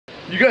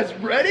You guys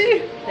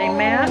ready? Hey,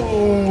 man.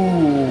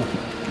 Oh.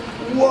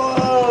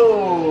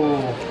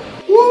 Whoa.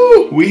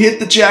 Woo. We hit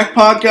the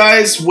jackpot,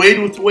 guys.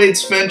 Wade with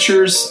Wade's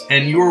Ventures,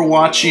 and you are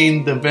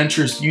watching the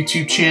Ventures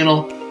YouTube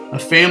channel, a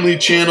family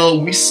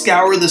channel. We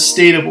scour the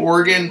state of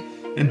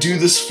Oregon and do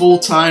this full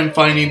time,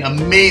 finding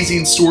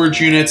amazing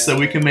storage units that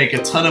we can make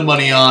a ton of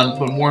money on,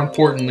 but more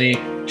importantly,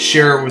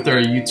 share it with our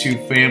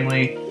YouTube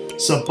family.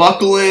 So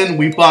buckle in.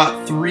 We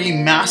bought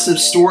 3 massive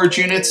storage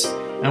units,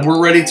 and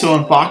we're ready to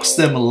unbox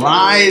them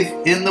live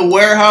in the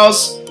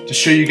warehouse to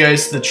show you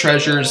guys the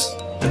treasures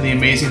and the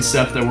amazing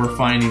stuff that we're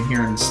finding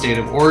here in the state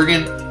of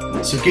Oregon.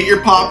 So get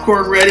your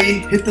popcorn ready,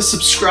 hit the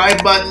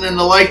subscribe button and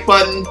the like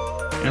button,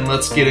 and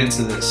let's get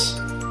into this.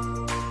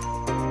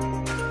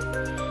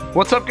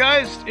 What's up,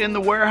 guys? In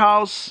the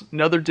warehouse,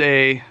 another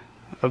day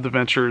of the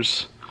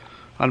Ventures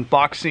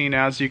unboxing.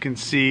 As you can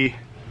see,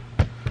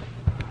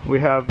 we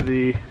have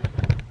the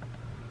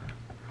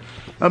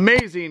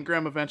amazing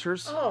Grandma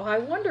Ventures. Oh, I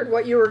wondered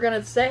what you were going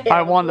to say.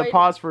 I wanted to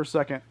pause for a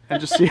second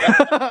and just see.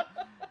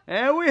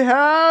 And we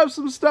have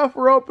some stuff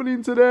we're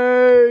opening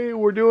today.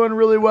 We're doing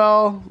really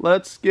well.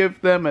 Let's give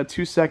them a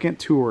 2-second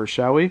tour,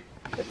 shall we?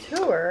 A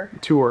tour?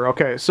 Tour.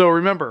 Okay, so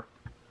remember,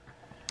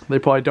 they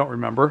probably don't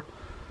remember,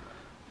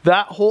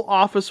 that whole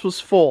office was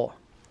full.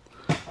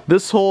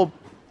 This whole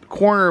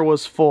corner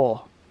was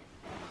full.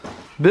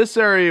 This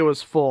area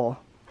was full.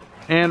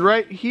 And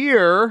right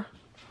here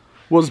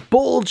was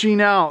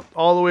bulging out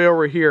all the way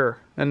over here,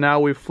 and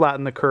now we've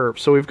flattened the curve.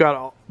 So we've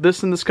got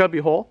this in this cubby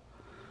hole.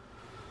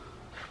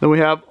 Then we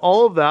have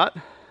all of that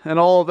and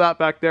all of that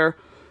back there.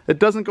 It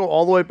doesn't go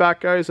all the way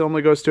back, guys. It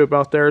only goes to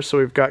about there. So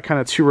we've got kind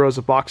of 2 rows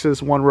of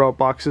boxes, 1 row of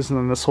boxes, and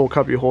then this whole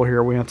cubby hole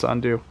here we have to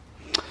undo.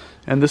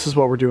 And this is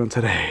what we're doing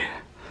today.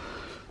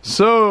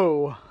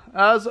 So,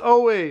 as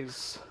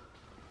always,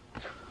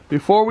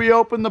 before we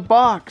open the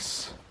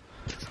box,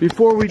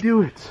 before we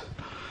do it,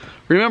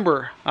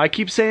 remember, I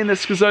keep saying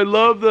this because I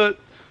love that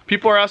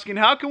people are asking,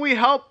 how can we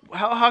help?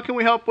 How can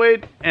we help,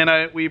 Wade?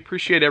 And we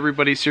appreciate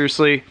everybody,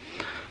 seriously.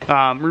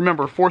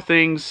 Remember, 4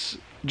 things,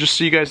 just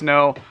so you guys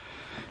know.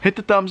 Hit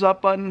the thumbs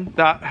up button.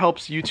 That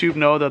helps YouTube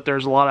know that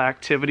there's a lot of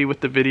activity with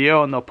the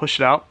video, and they'll push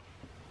it out.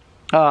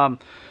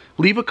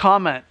 Leave a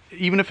comment,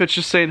 even if it's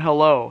just saying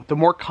hello. The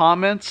more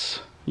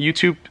comments,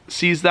 YouTube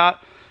sees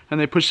that, and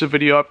they push the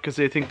video up because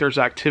they think there's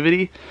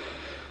activity.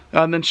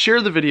 And then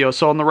share the video.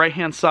 So on the right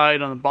hand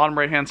side, on the bottom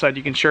right hand side,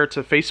 you can share it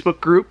to Facebook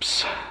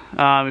groups.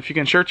 If you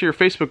can share it to your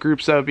Facebook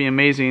groups, that would be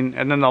amazing.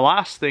 And then the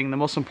last thing, the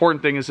most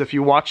important thing, is if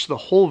you watch the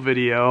whole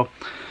video.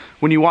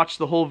 When you watch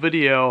the whole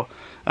video,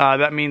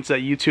 that means that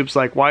YouTube's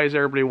like, why is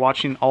everybody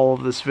watching all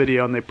of this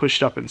video? And they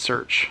push it up in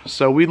search.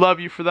 So we love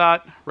you for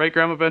that. Right,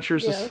 Grandma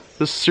Ventures? Yes.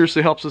 This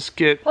seriously helps us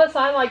get... Plus,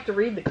 I like to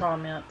read the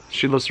comments.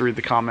 She loves to read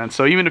the comments.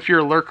 So even if you're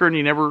a lurker and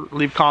you never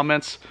leave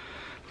comments,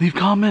 leave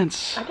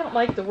comments. I don't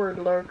like the word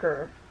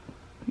lurker.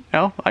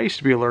 No, I used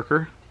to be a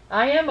lurker.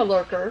 I am a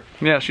lurker.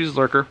 Yeah, she's a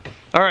lurker.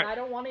 All right. I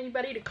don't want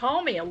anybody to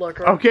call me a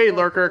lurker. Okay,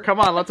 lurker,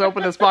 come on, let's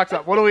open this box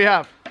up. What do we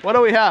have? What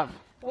do we have?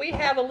 We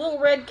have a little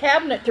red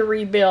cabinet to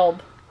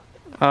rebuild.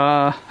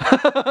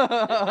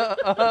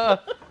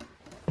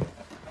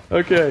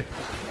 Okay.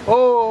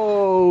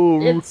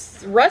 Oh.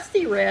 It's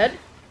rusty red.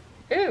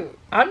 Ooh,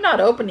 I'm not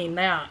opening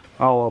that.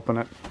 I'll open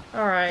it.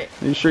 All right.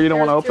 Are you sure you don't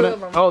want to open There's it?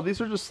 2 of them. Oh, these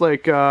are just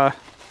like, It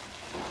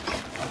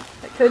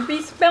could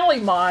be smelly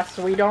moss.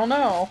 We don't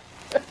know.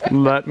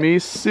 let me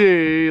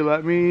see,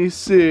 let me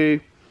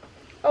see.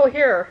 Oh,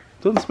 here.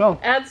 Doesn't smell.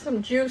 Add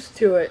some juice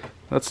to it.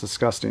 That's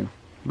disgusting.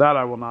 That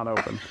I will not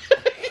open.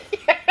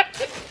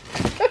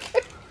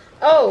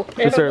 Oh,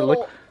 and Is there a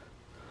little,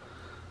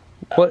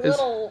 what is?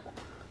 little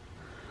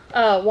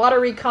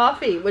watery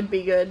coffee would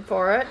be good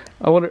for it.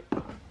 I wonder.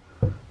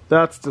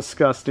 That's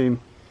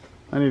disgusting.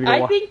 I need to go.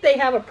 I think they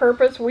have a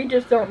purpose. We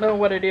just don't know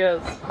what it is.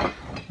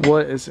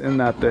 What is in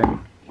that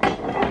thing?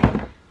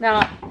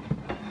 Now,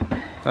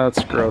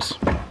 That's gross.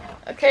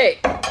 okay.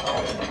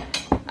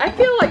 I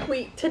feel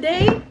like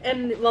today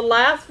and the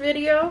last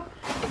video,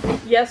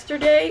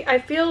 yesterday, I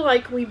feel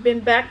like we've been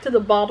back to the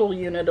bottle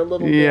unit a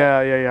little bit.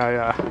 Yeah.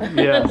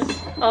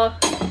 Yes.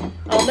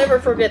 I'll never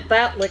forget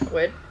that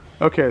liquid.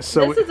 Okay,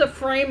 so This is a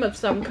frame of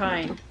some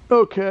kind.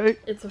 okay.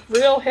 It's a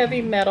real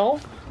heavy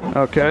metal.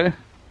 Okay.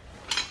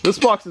 This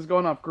box is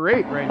going off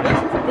great right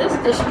now. This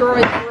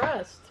destroys the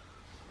rust.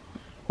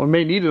 We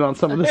may need it on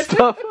some of this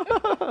stuff.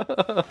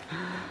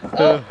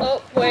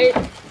 Oh, wait.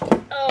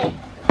 Oh.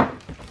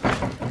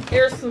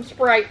 Here's some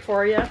Sprite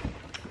for you.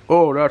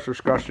 Oh, that's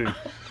disgusting.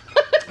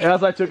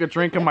 As I took a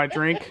drink of my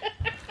drink.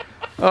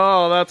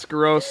 Oh, that's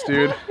gross,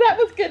 dude. That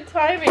was good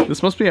timing.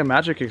 This must be a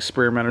magic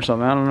experiment or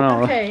something. I don't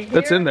know. Okay,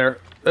 That's here- in there.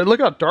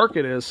 Look how dark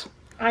it is.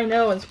 I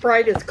know, and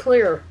Sprite is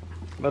clear.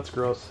 That's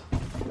gross.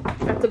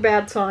 That's a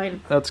bad sign.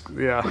 That's,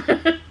 yeah.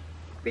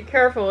 Be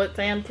careful, it's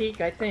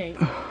antique, I think.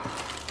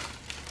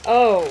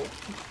 Oh.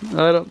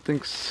 I don't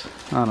think so.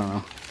 I don't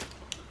know.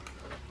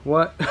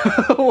 What?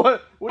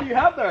 What do you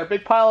have there? A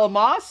big pile of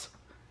moss?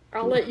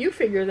 I'll let you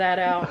figure that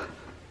out.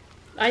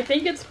 I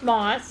think it's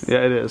moss. Yeah,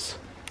 it is.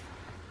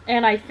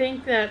 And I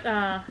think that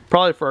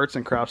Probably for arts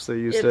and crafts they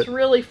used it's it.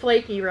 really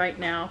flaky right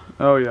now.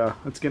 Oh yeah,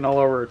 it's getting all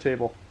over our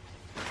table.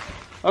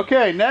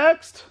 Okay,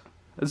 next.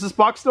 Is this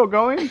box still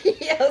going?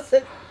 Yes,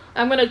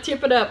 I'm going to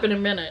tip it up in a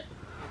minute.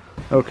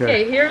 Okay.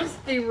 Okay, here's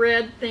the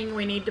red thing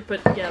we need to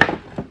put together.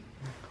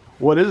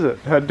 What is it?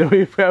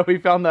 Have we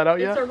found that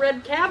out It's yet? a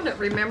red cabinet,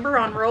 remember,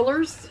 on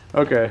rollers?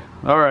 Okay.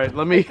 All right.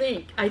 Let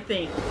me. I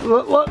think.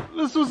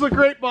 This was a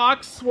great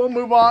box. We'll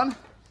move on.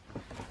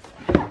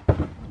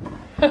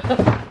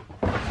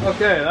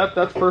 Okay,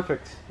 that's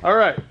perfect. All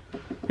right.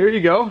 Here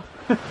you go.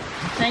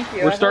 Thank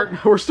you.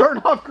 We're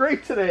starting off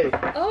great today.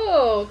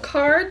 Oh,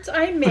 cards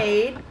I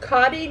made,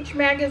 cottage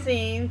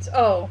magazines.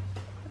 Oh,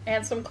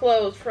 and some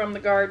clothes from the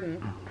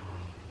garden.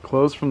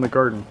 Clothes from the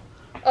garden.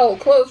 Oh,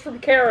 clothes from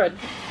Karen.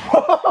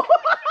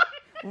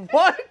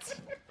 What?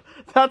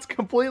 That's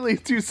completely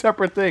two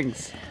separate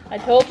things. I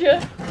told you.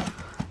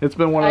 It's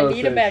been one of those I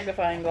need days. a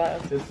magnifying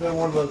glass. It's been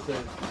one of those days.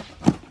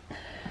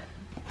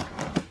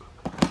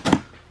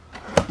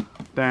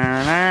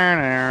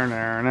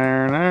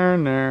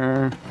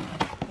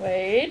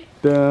 Wait.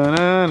 That's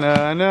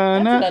That's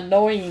an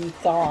annoying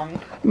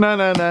song.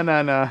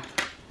 No.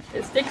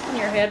 It sticks in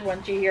your head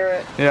once you hear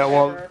it. Yeah,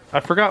 well, Forever. I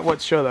forgot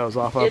what show that was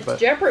off of. It's But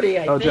Jeopardy,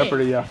 I think.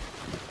 Jeopardy, yeah.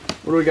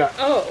 What do we got?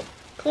 Oh,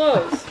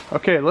 clothes.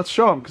 Okay, let's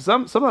show them, because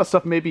some of that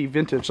stuff may be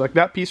vintage. Like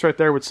that piece right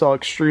there would sell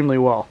extremely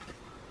well.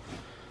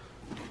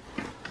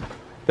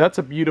 That's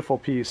a beautiful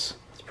piece.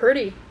 It's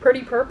pretty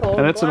purple.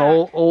 And it's black.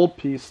 an old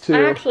piece, too.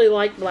 I actually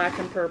like black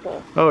and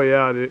purple. Oh,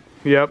 yeah, dude.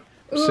 Yep.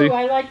 Ooh, See?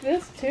 I like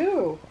this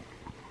too.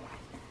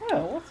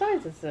 Oh, what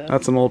size is this?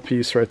 That's an old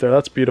piece right there.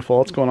 That's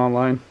beautiful. It's going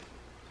online.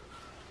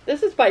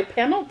 This is by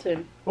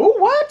Pendleton. Oh,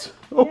 what?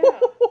 Yeah.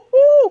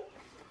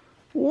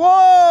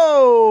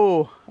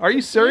 Whoa! Are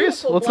you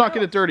serious? beautiful Let's not get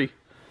blouse. it dirty.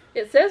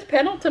 It says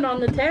Pendleton on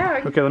the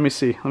tag. Okay, let me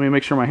see. Let me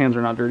make sure my hands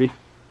are not dirty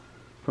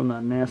from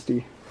that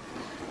nasty.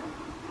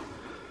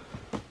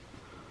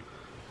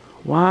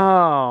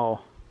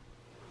 Wow.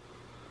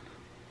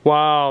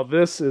 Wow,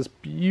 this is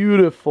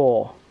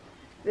beautiful.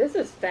 This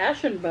is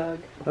Fashion Bug.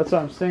 That's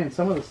what I'm saying.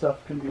 Some of the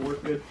stuff can be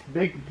worth good.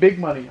 Big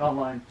money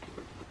online.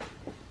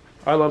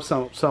 I love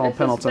selling This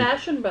Pendleton. is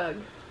Fashion Bug.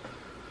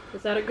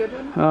 Is that a good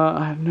one?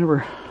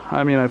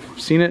 I've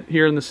seen it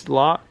here in this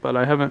lot, but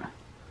I haven't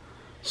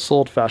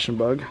sold Fashion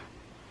Bug.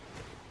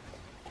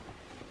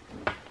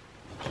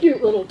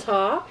 Cute little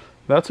top.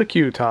 That's a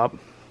cute top.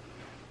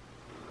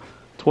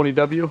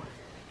 20W.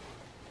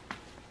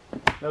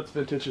 That's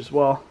vintage as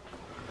well.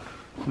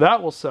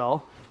 That will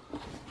sell.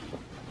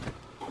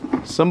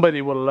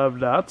 Somebody will love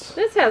that.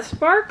 This has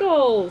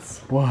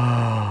sparkles.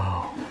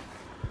 Wow.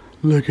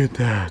 Look at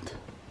that.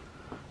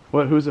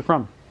 What? Who's it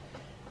from?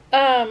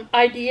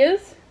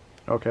 Ideas.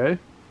 Okay.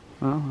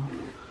 Well,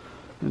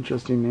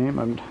 interesting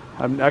name.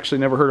 I've actually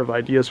never heard of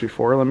Ideas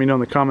before. Let me know in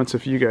the comments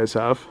if you guys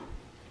have.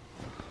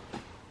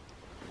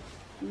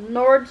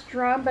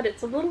 Nordstrom, but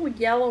it's a little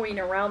yellowing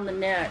around the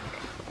neck.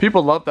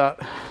 People love that.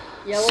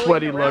 Yellowing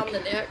Sweaty around look. the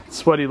neck.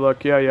 Sweaty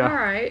look. Yeah, yeah. All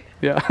right.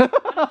 Yeah.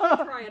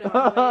 Try it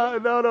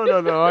on.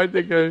 No. I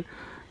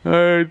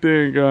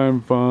think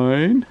I'm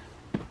fine.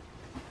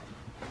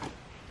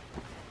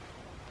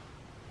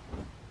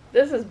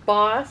 This is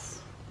Boss.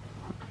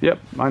 Yep,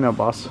 I know,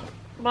 boss.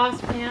 Boss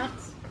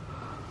pants.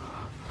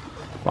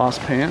 Boss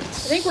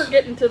pants. I think we're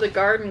getting to the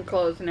garden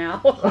clothes now.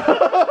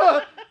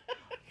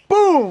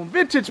 Boom!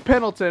 Vintage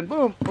Pendleton.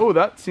 Boom. Oh,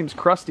 that seems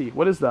crusty.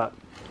 What is that?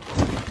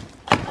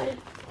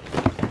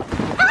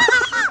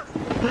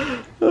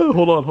 Oh,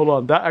 hold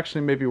on. That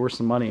actually may be worth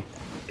some money.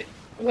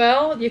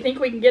 Well, do you think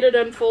we can get it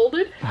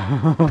unfolded?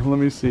 Let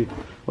me see.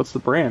 What's the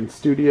brand?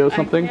 Studio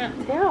something? I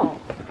can't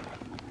tell.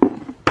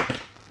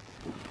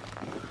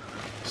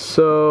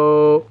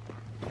 So,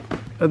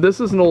 this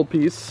is an old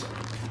piece.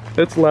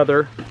 It's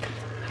leather.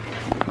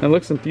 It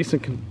looks in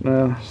decent,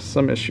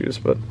 some issues,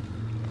 but.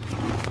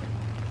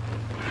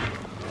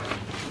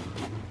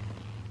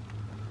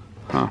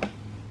 Huh.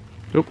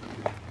 Oop.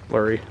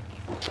 Blurry.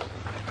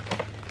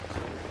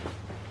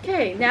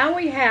 Okay, now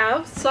we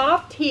have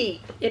Soft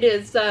Heat. It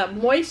is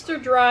moisture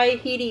dry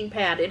heating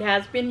pad. It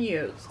has been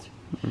used.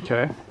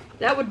 Okay.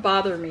 That would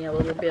bother me a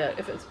little bit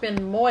if it's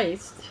been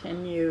moist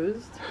and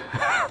used.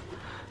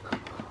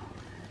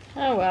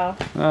 Oh well.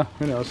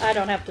 Who knows? I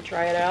don't have to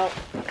try it out.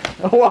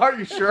 Oh, are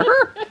you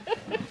sure?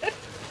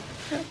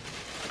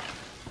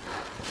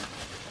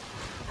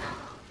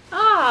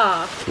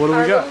 What do we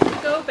our got?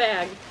 little go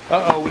bag.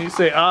 Uh-oh, when you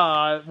say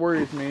it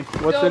worries me.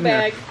 What's Go in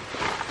bag. here?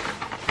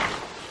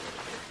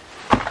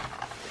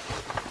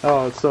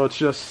 Oh, so it's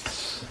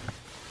just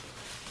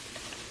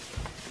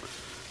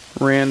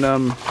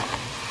random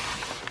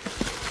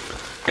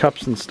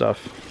cups and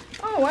stuff.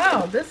 Oh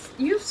wow,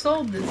 you've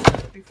sold this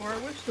stuff before. I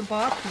wish the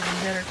box was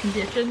in better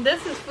condition.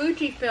 This is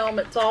Fujifilm.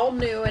 It's all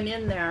new and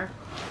in there.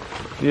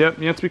 Yep,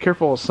 you have to be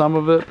careful with some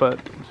of it, but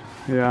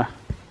yeah.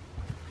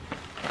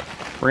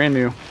 Brand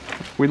new.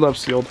 We love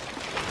sealed.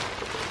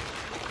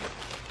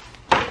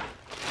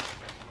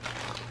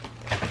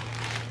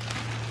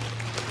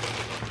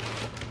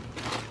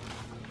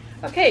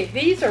 Okay,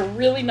 these are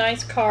really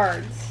nice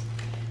cards.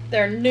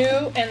 They're new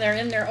and they're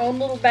in their own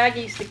little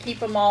baggies to keep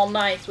them all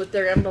nice with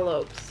their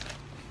envelopes.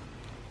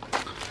 I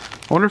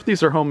wonder if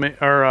these are homemade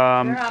or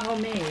They're not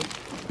homemade.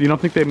 You don't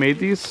think they made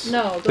these?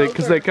 No,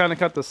 because they kind of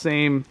got the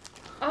same.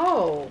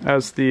 Oh.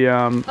 As the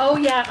Oh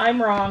yeah,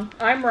 I'm wrong.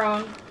 I'm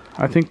wrong.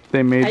 I think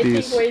they made I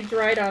these. think Wade's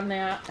right on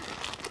that.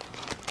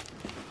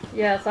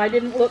 Yes, I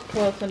didn't look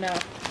close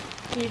enough.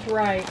 He's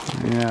right.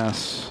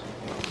 Yes.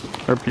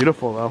 They're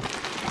beautiful though.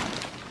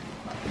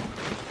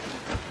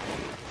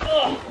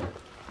 Ugh.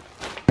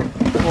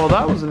 Well,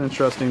 that was an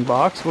interesting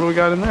box. What do we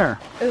got in there?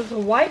 It was a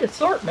wide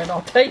assortment,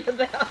 I'll tell you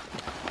that.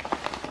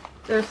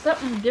 There's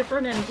something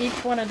different in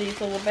each one of these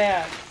little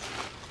bags.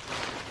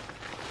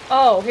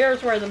 Oh,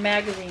 here's where the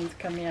magazines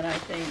come in, I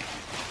think.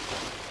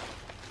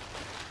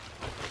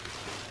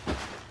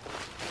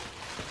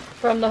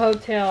 From the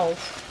hotels.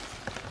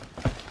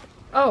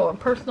 Oh, and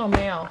personal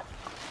mail.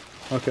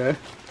 Okay.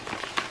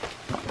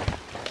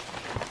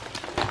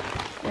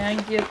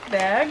 And gift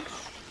bags.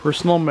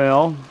 Personal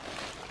mail.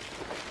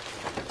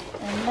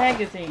 And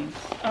magazines.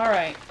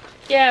 Alright.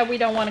 Yeah, we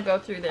don't want to go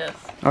through this.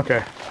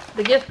 Okay.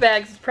 The gift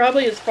bags is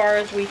probably as far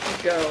as we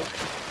could go.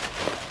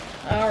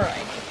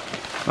 Alright.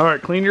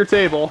 Alright, clean your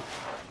table.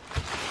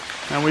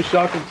 And we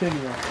shall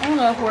continue. I don't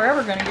know if we're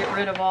ever going to get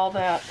rid of all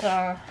that.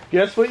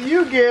 Guess what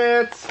you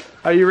get?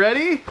 Are you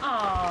ready?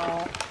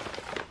 Oh.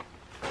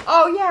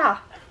 Oh, yeah.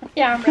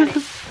 Yeah, I'm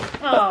ready.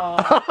 Oh.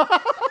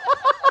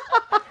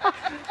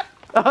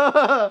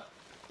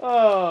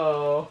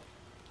 Oh.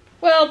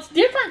 Well, it's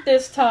different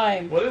this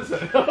time. What is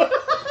it?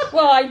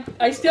 Well,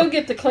 I still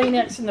get the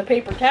Kleenex and the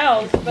paper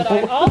towels, but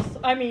I also,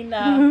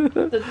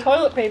 the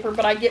toilet paper,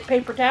 but I get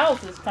paper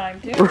towels this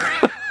time, too.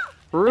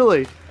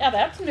 Really? Yeah,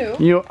 that's new.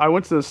 You know, I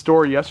went to the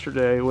store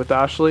yesterday with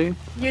Ashley.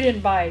 You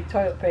didn't buy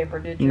toilet paper,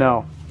 did you?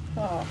 No.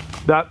 Oh.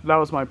 That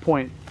was my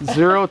point.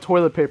 Zero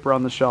toilet paper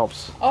on the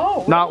shelves. Oh,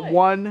 really? Not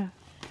one.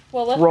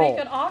 Well, let's roll. make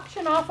an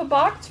auction off a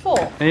box full.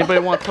 Anybody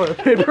want toilet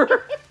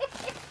paper?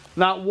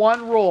 Not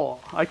one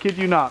roll. I kid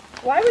you not.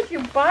 Why would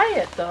you buy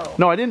it though?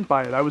 No, I didn't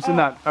buy it. I was in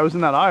that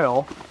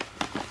aisle.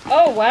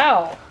 Oh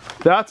wow.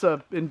 That's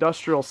a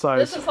industrial size.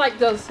 This is like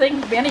those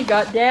things Benny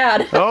got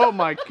Dad. Oh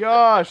my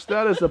gosh,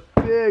 that is a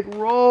big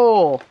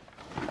roll.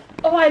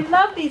 Oh, I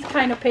love these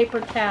kind of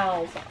paper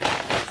towels.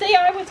 See,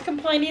 I was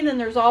complaining and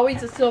there's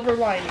always a silver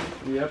lining.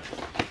 Yep.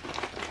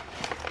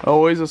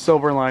 Always a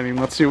silver lining.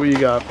 Let's see what you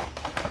got.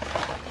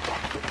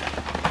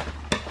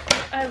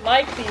 I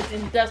like these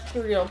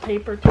industrial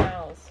paper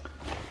towels.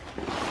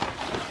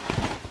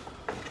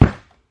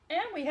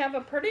 And we have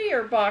a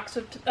prettier box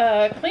of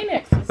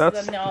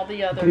Kleenexes than all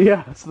the others.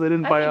 Yeah, so they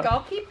didn't buy I think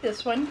I'll keep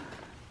this one.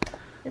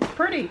 It's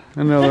pretty.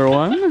 another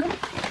one.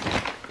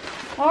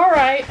 All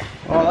right.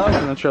 Oh, that was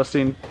an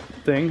interesting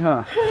thing,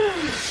 huh?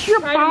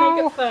 Try to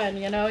make it fun,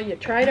 you know. You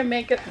try to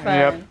make it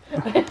fun.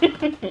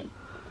 Yep.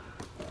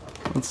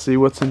 Let's see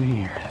what's in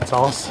here. It's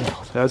all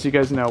sealed. As you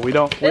guys know, we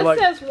don't. This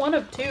says one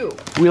of two.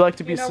 We like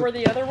to be. You know where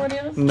the other one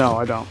is? No,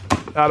 I don't.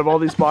 Out of all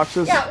these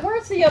boxes. Yeah,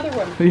 where's the other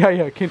one?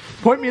 Yeah. Can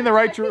point me in the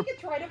right direction. I think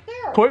it's right up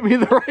there. Point me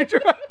in the right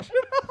direction.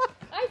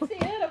 I see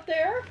it up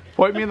there.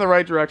 Point me in the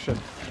right direction.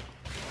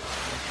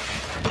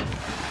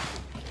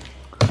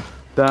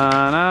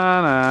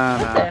 Da-na-na-na.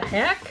 What the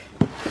heck?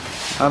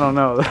 I don't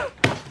know.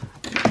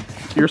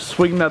 You're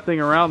swinging that thing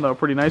around though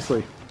pretty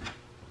nicely.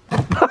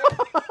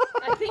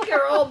 I think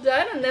they're all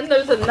done, and then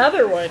there's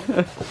another one.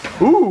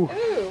 Ooh.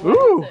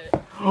 Ooh.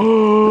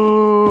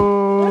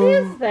 What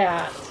is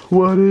that?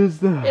 What is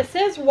that? It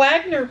says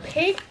Wagner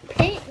Paint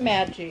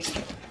Magic.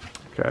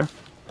 Okay.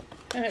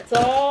 And it's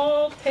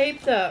all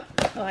taped up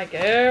like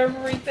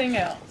everything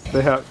else.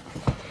 They have.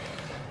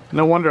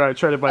 No wonder I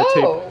tried to buy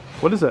tape.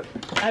 What is it?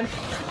 I'm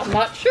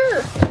not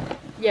sure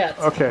yet.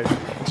 Okay.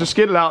 Just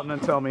get it out and then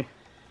tell me.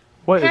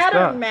 What is that?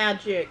 Pattern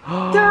Magic.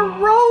 They're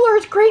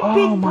rollers, great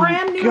big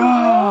brand new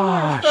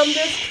rollers from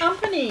this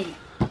company.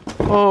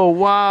 Oh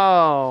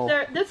wow.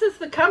 This is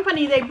the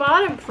company they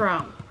bought them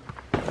from.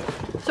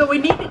 So we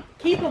need to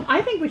keep them.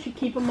 I think we should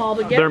keep them all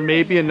together. There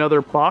may be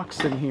another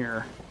box in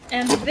here.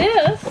 And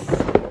this.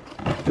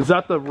 Is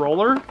that the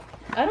roller?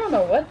 I don't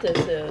know what this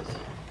is.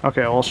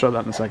 Okay, I'll show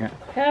that in a second.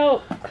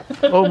 Help.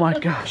 Oh my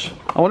gosh.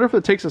 I wonder if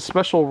it takes a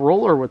special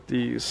roller with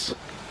these.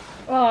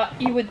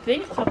 You would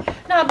think so.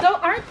 Now,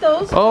 aren't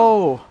those?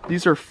 Oh,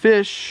 these are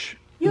fish.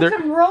 You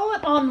can roll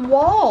it on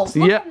walls.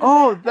 Look Yeah.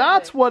 Oh,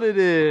 that's what it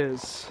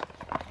is.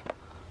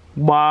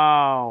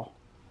 Wow.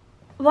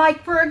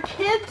 Like for a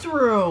kid's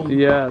room.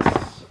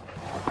 Yes.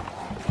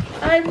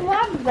 I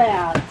love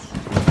that.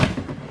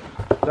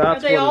 Are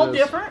they all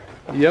different?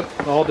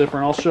 Yep, all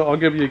different. I'll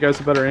give you guys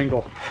a better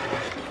angle.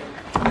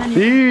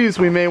 These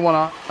we may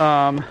want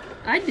to.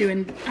 I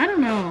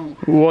don't know.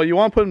 Well, you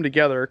want to put them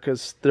together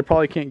because they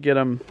probably can't get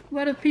them.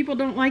 What if people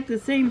don't like the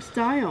same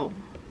style?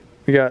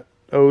 We got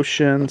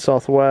ocean,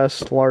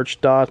 southwest,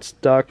 large dots,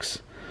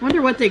 ducks.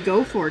 Wonder what they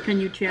go for.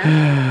 Can you check?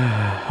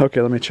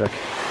 Okay, let me check.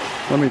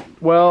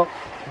 Well,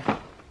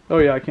 oh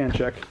yeah, I can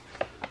check.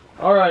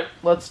 All right,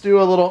 let's do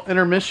a little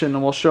intermission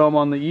and we'll show them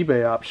on the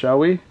eBay app, shall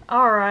we?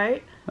 All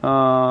right.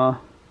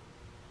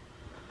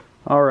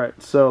 All right,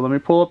 so let me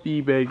pull up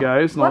eBay,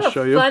 guys, and What I'll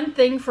show you. What a fun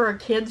thing for a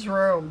kid's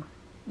room.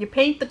 You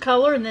paint the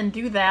color and then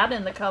do that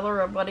in the color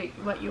of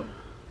what you...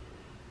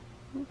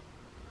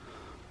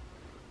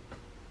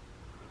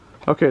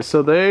 Okay,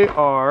 so they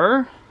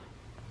are,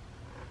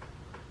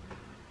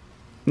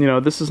 you know,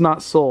 this is not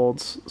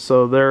solds,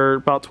 so they're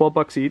about 12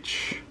 bucks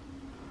each.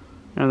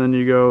 And then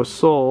you go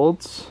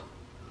solds.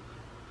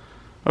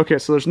 Okay,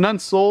 so there's none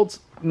solds.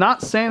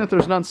 Not saying that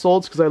there's none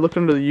solds because I looked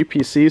under the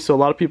UPC, so a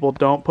lot of people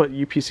don't put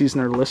UPCs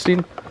in their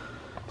listing.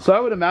 So I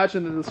would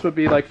imagine that this would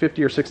be like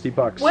 50 or 60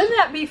 bucks. Wouldn't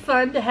that be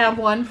fun to have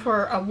one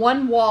for a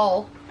one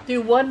wall?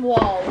 Do one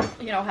wall,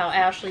 you know how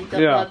Ashley does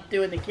love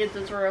doing the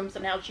kids' rooms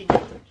and how she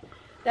does it.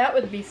 That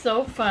would be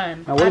so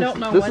fun. Now, I don't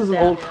know this what is an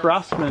that old is.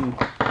 Craftsman.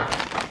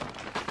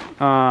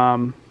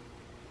 I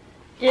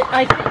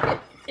think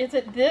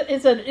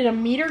is it in a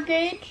meter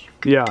gauge?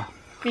 Yeah.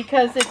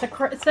 Because it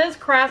says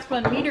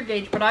Craftsman meter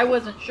gauge, but I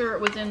wasn't sure it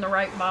was in the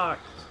right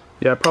box.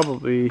 Yeah, it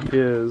probably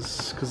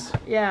is, because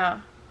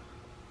Yeah.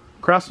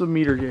 Craftsman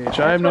meter gauge. That's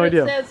I have no what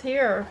idea. It says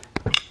here.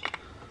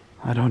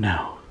 I don't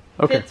know.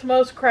 Okay. Fits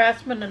most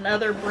Craftsman and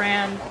other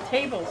brand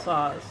table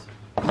saws.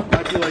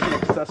 Might be like an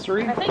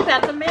accessory. I think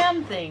that's a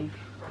man thing.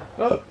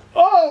 Oh!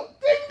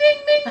 Ding, ding,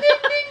 ding, ding,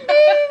 ding,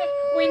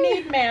 ding! We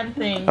need man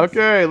things.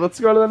 Okay, let's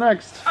go to the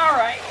next. All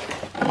right.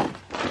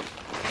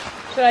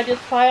 Should I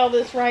just file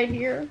this right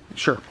here?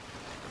 Sure.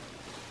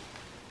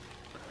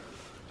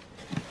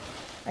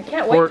 I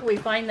can't wait till we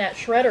find that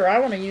shredder. I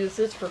want to use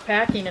this for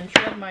packing and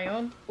shred my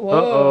own. Whoa.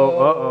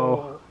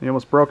 Uh-oh. You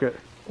almost broke it.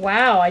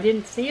 Wow, I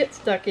didn't see it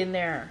stuck in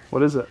there.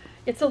 What is it?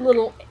 It's a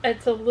little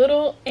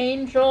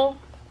angel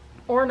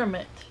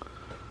ornament.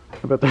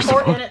 I bet there's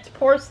And it's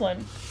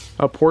porcelain.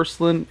 a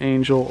porcelain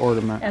angel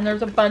ornament. And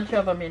there's a bunch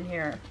of them in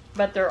here.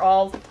 But they're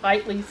all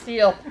tightly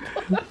sealed.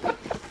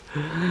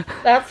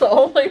 That's the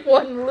only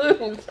one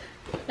loose.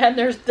 And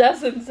there's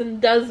dozens and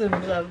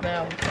dozens of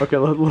them. Okay,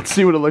 let's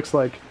see what it looks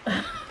like.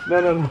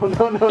 No.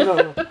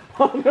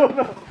 Oh,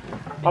 no.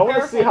 I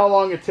want to see how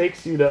long it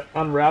takes you to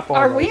unwrap all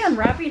Are those. we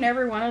unwrapping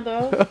every one of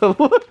those?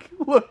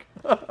 Look.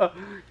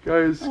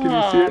 Guys, can you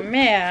see Oh, it?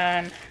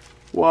 man.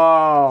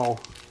 Wow.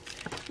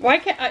 Why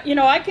can't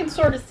I can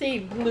sort of see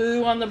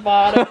blue on the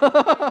bottom.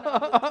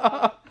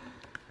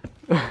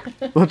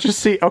 Let's just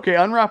see. Okay,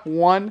 unwrap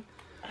one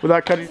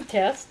without cutting. It's a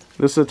test.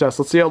 This is a test.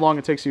 Let's see how long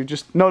it takes you.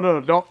 Just no,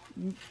 don't.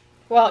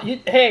 Well,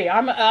 hey,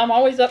 I'm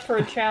always up for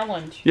a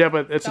challenge. Yeah,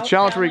 but it's Don't a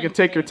challenge where you can challenge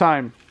take me. your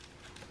time.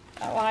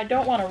 Well, I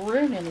don't want to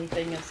ruin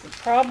anything. Is the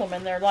problem,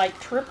 and they're like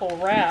triple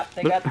wrapped.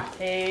 They got the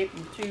tape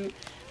and 2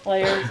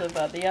 layers of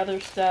the other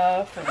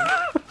stuff. And...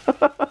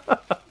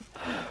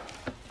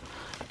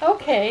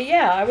 Okay,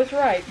 yeah, I was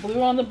right.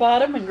 Blue on the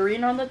bottom and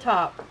green on the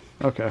top.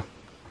 Okay.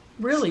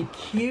 Really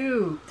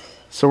cute.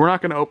 So we're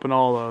not going to open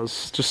all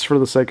those, just for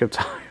the sake of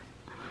time.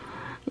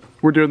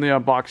 We're doing the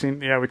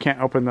unboxing. Yeah, we can't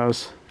open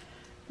those.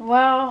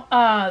 Well,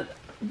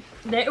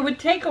 it would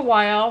take a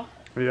while,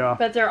 Yeah.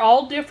 but they're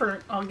all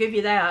different. I'll give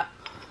you that.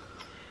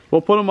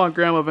 We'll put them on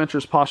Grandma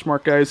Ventures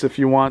Poshmark, guys, if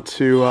you want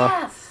to.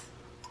 Yes.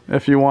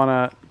 If you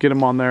want to get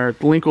them on there,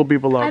 the link will be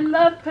below. I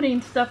love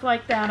putting stuff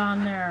like that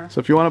on there. So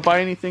if you want to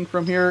buy anything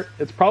from here,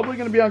 it's probably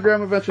going to be on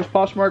Grandma Ventures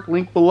Poshmark,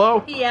 link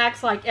below. He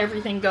acts like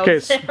everything goes Okay,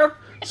 there.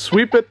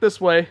 Sweep it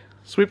this way.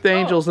 Sweep the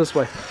angels this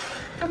way.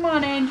 Come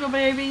on, angel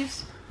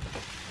babies.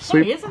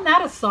 Sweep. Hey, isn't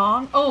that a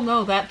song? Oh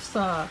no, that's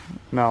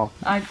No.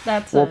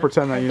 that's We'll a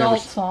pretend that you adult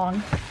never...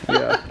 song.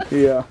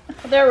 Yeah.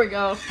 There we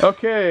go.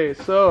 Okay,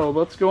 so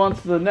let's go on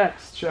to the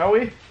next, shall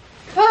we?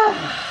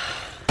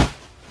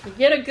 You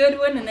get a good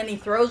one, and then he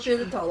throws you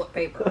the toilet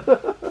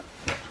paper.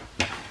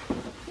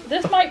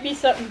 This might be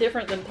something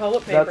different than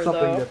toilet paper, That's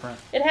something though. different.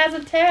 It has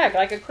a tag,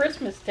 like a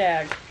Christmas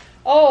tag.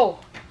 Oh,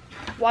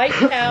 white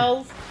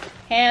towels,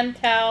 hand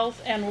towels,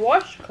 and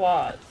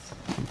washcloths.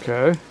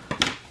 Okay.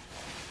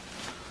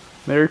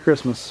 Merry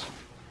Christmas.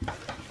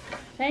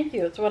 Thank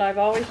you. It's what I've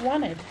always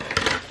wanted.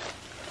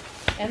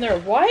 And they're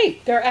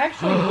white. They're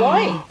actually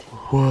white.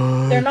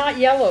 What? They're not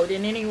yellowed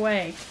in any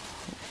way.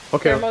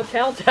 Okay. They're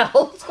motel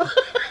towels.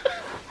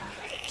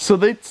 So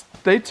they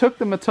took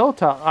the Mattel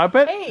towel. I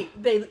bet. Hey,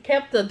 they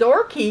kept the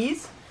door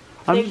keys.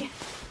 They,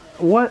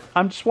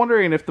 I'm just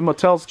wondering if the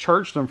motels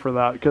charged them for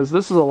that, because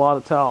this is a lot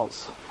of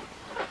towels.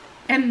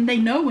 and they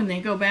know when they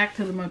go back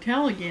to the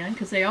motel again,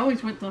 because they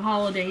always went to the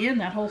Holiday Inn.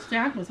 That whole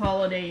stack was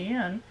Holiday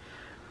Inn.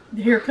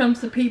 Here comes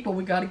the people.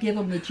 We got to give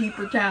them the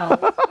cheaper towels.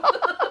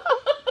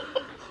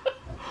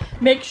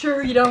 Make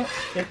sure you don't.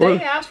 If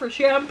they ask for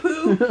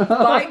shampoo,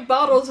 5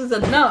 bottles is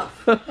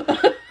enough.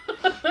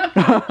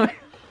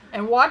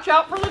 And watch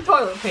out for the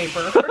toilet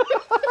paper.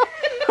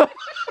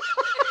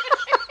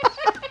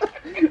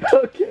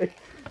 Okay,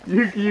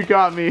 you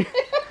got me.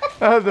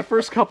 The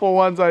first couple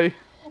ones I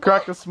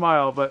cracked a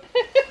smile, but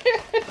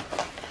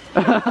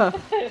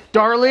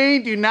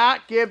Darlene, do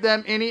not give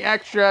them any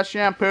extra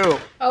shampoo.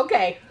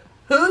 Okay,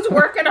 who's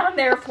working on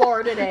their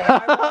floor today? I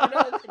want to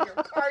know that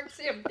your cart's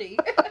empty.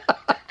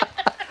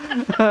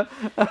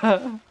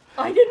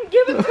 I didn't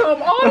give it to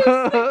him,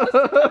 honestly.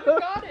 I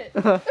got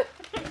it.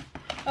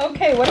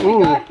 Okay, what do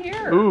we got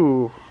here?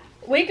 Ooh,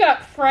 We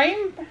got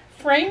frame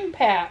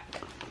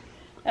pack.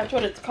 That's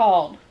what it's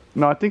called.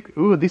 No, I think,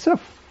 ooh, these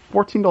have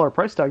 $14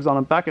 price tags on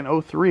them back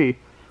in 03.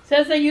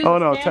 Says they use Oh, a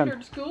no,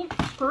 standard school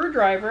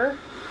screwdriver.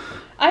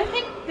 I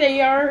think they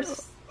are.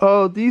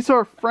 Oh, these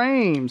are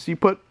frames. You.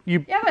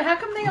 Yeah, but how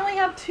come they only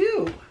have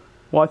 2?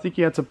 Well, I think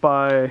you have to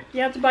buy.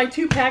 You have to buy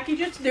 2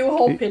 packages to do a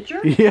whole picture?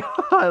 Yeah,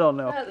 I don't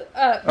know.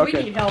 We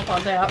Okay. need help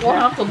on that. We'll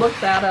have to look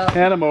that up.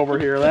 Hand them over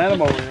here. Hand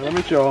them over here. Let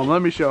me show them.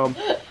 Let me show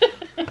them.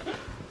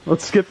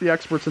 Let's get the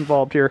experts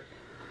involved here.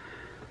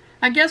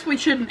 I guess we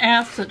shouldn't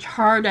ask such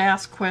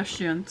hard-ass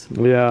questions.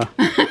 Yeah.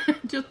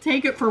 Just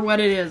take it for what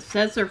it is. It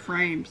says they're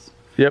frames.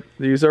 Yep,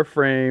 these are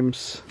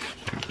frames.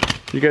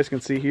 You guys can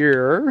see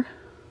here.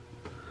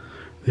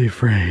 The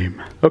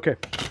frame. Okay.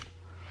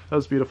 That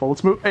was beautiful.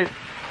 Let's move. Hey,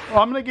 well,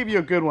 I'm going to give you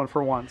a good one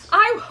for once.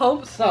 I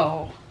hope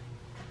so.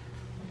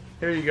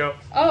 Here you go.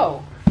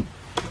 Oh.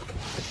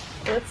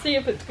 Let's see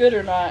if it's good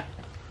or not.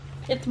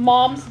 It's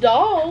Mom's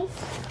Dolls.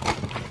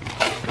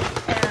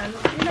 And,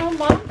 you know,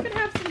 Mom could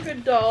have some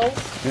good dolls.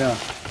 Yeah.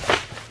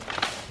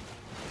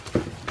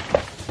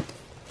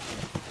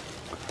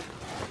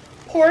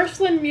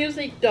 Porcelain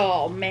music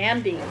doll,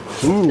 Mandy.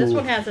 Ooh. This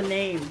one has a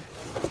name.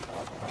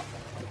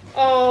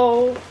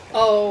 Oh.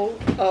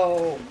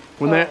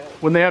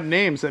 When they have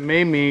names, it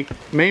may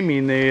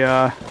mean they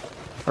are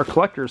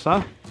collectors,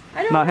 huh?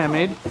 I don't Not know.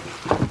 handmade.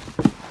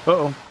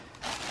 Uh-oh.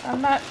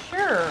 I'm not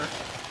sure.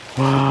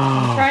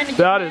 Wow. Trying to get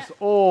That is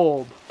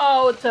old.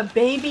 Oh, it's a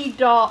baby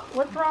doll.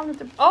 What's wrong with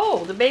the?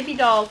 Oh, the baby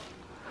doll.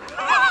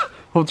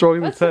 What's wrong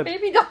with What's its the head?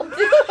 baby doll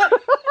doing?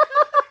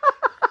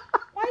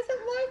 Why is it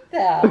like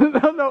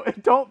that? No,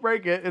 don't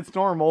break it. It's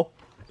normal.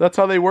 That's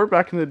how they were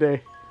back in the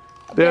day.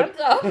 They had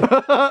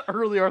Bent up.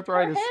 early Their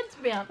arthritis. head's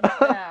bent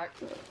back.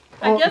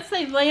 I guess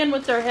they laying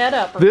with their head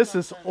up. Or This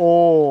is something.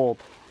 old.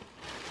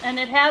 And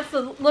it has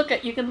the look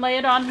at. You can lay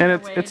it on here.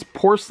 And Wade. it's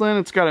porcelain.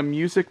 It's got a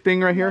music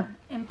thing right here.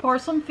 And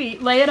porcelain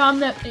feet. Lay it on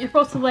the. You're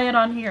supposed to lay it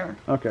on here.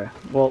 Okay.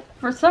 Well,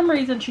 For some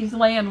reason, she's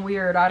laying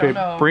weird. I don't okay.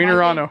 know. Bring her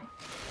My on. baby-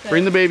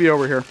 Bring the baby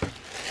over here.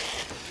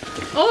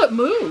 Oh, it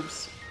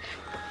moves.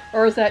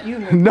 Or is that you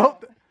moving?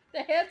 Nope. The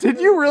head's Did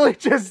moving. you really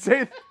just say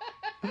that?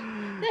 The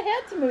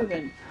head's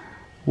moving.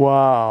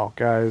 Wow,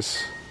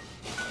 guys.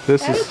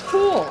 This That is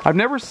cool. I've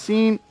never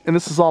seen, and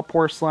this is all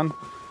porcelain.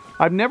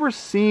 I've never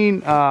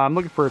seen, I'm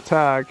looking for a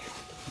tag.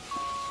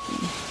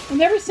 I've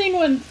never seen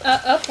one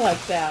up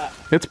like that.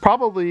 It's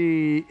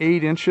probably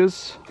 8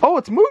 inches. Oh,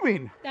 it's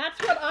moving.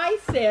 That's what I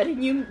said,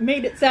 and you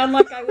made it sound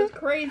like I was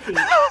crazy.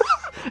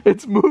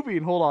 It's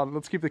moving. Hold on.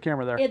 Let's keep the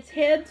camera there. Its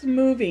head's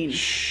moving,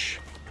 Shh.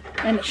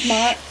 and it's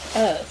not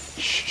us.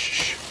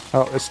 Shh.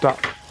 Oh, it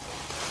stopped.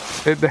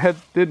 The head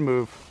did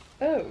move.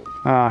 Oh.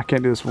 I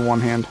can't do this with one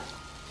hand.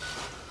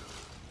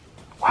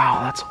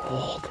 Wow, that's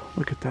old.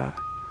 Look at that.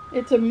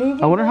 It's a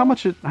moving. I wonder how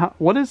much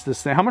what is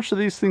this thing? How much do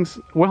these things,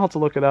 we'll have to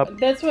look it up.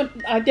 That's what,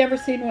 I've never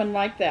seen one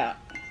like that.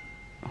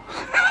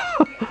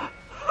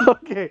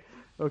 Okay.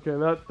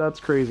 Okay, that's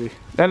crazy.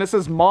 And it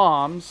says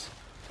Mom's,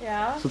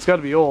 Yeah? so it's got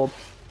to be old.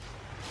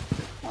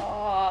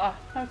 Aw,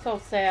 I'm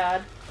so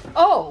sad.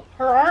 Oh,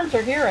 her arms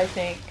are here, I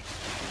think.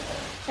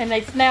 And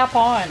they snap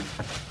on.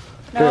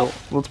 No, Okay,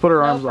 let's put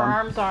her arms her on.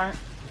 arms aren't.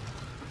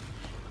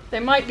 They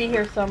might be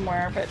here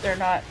somewhere, but they're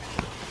not.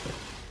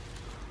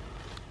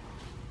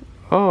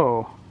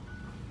 Oh.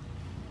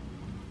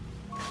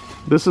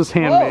 This is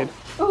handmade.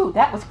 Whoa. Ooh,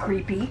 that was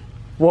creepy.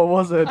 What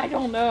was it? I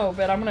don't know,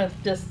 but I'm gonna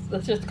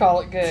let's just call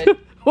it good.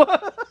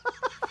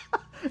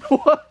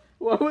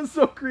 What was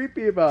so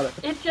creepy about it?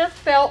 It just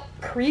felt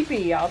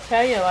creepy, I'll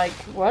tell you, like,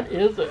 what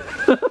is it?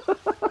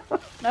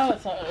 No,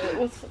 it's not.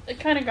 It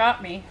kind of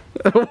got me.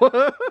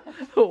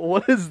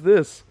 What is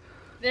this?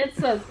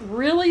 It's a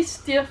really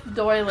stiff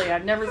doily.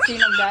 I've never seen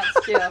them that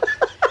stiff.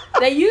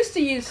 They used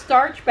to use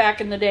starch back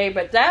in the day,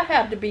 but that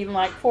had to be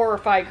like 4 or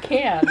 5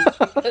 cans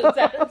because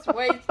that is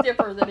way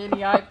stiffer than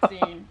any I've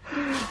seen.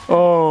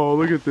 Oh,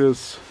 look at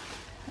this.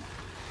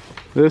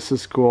 This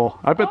is cool.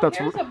 I bet that's.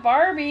 Here's a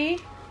Barbie.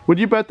 Would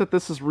you bet that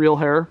this is real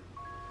hair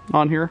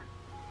on here?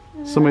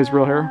 Somebody's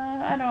real hair?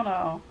 I don't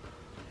know.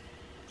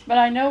 But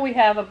I know we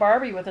have a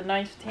Barbie with a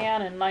nice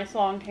tan and nice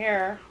long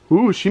hair.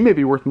 Ooh, she may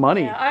be worth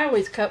money. Yeah, I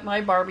always cut my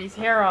Barbie's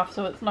hair off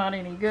so it's not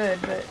any good,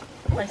 but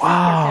my sister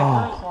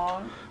Wow. kept hers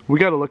long. We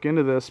got to look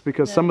into this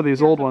because some of these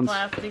Here's old a ones.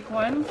 plastic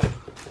one.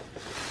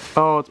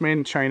 Oh, it's made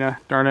in China.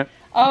 Darn it.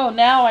 Oh,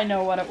 now I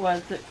know what it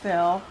was that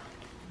fell.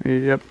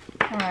 Yep.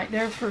 All right,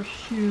 there's her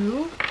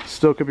shoe.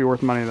 Still could be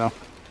worth money though.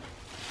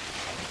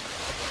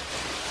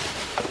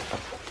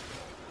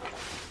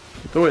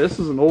 Oh, wait, this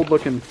is an old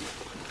looking.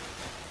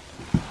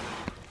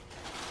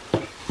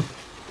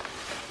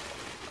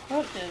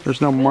 What is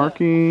There's no this?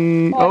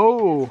 marking. Oh, I think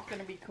Oh, this is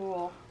gonna be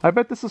cool. I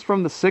bet this is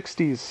from the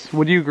 60s.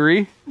 Would you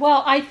agree?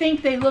 Well, I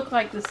think they look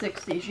like the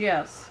 60s,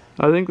 yes.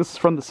 I think this is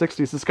from the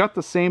 60s. It's got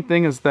the same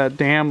thing as that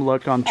damn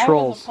look on I wasn't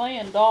Trolls.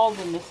 playing dolls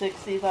in the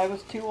 60s. I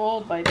was too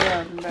old by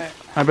then, but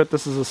I bet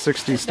this is a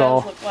 60s it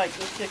doll. does look like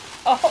the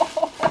 60s.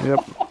 Oh,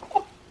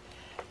 Yep.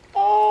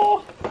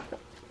 oh,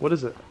 What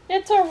is it?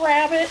 it's a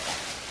rabbit.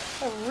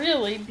 A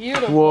really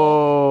beautiful,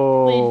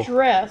 Whoa.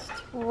 dressed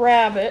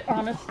rabbit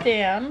on a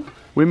stand.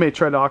 We may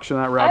try to auction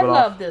that rabbit I off.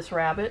 love this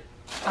rabbit.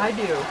 I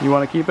do. You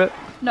want to keep it?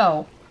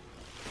 No.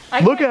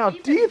 Look at how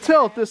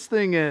detailed this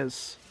thing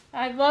is.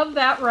 I love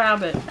that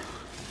rabbit.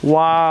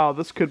 Wow,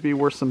 this could be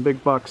worth some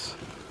big bucks.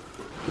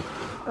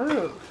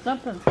 Ooh,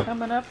 something's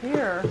coming up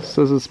here. It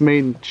says it's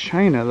made in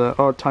China.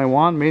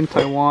 Taiwan, made in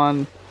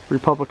Taiwan,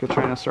 Republic of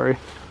China. Sorry.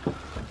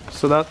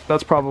 So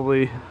that's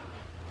probably.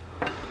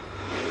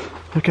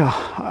 Look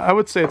how, I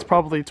would say it's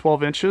probably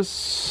 12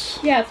 inches.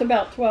 Yeah, it's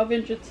about 12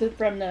 inches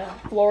from the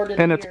floor to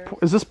the And ears.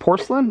 is this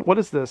porcelain? What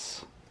is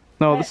this?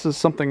 No, this is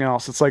something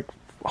else. It's like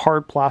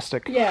hard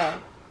plastic. Yeah,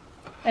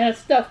 and a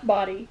stuffed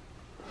body.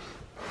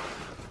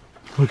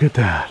 Look at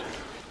that.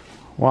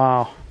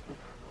 Wow.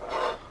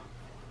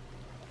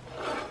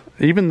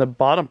 Even the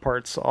bottom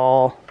part's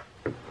all...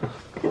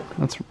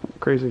 That's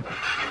crazy.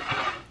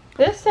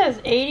 This says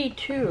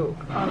 82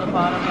 on the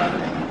bottom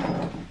of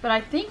it, but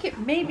I think it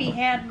may be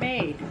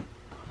handmade.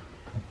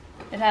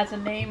 It has a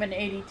name and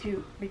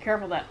 82. Be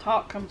careful, that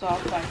top comes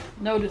off. I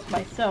noticed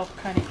myself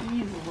kind of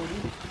easily.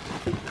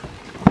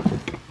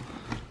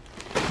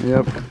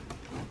 Yep.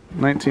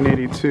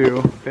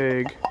 1982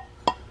 egg.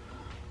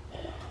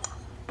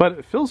 But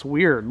it feels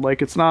weird.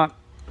 Like it's not...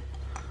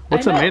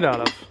 What's it made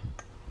out of?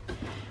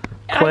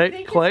 Clay? I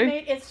think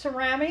Clay? It's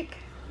ceramic,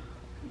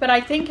 but I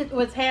think it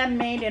was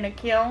handmade in a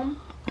kiln.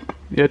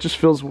 Yeah, it just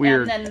feels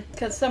weird. And then,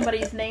 because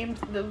somebody's name,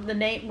 the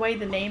way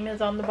the name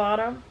is on the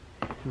bottom.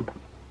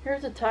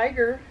 Here's a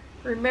tiger.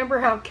 Remember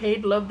how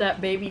Cade loved that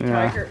baby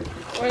tiger?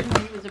 When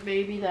he was a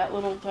baby, that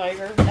little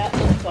tiger. That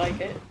looks like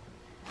it.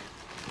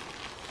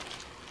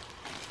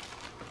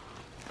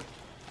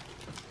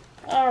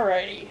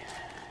 Alrighty.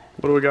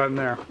 What do we got in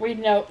there? We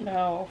know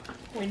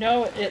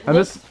it And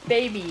looks this-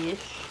 babyish.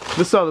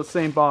 This is out of the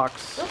same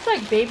box. Looks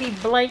like baby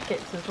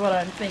blankets is what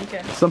I'm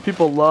thinking. Some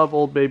people love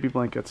old baby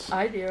blankets.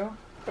 I do,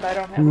 but I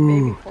don't have a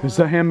baby for Is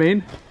that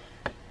handmade?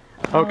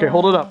 Okay,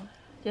 hold it up.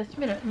 Just a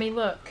minute, let me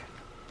look.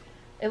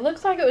 It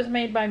looks like it was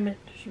made by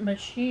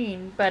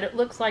machine, but it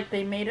looks like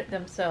they made it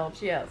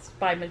themselves, yes,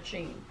 by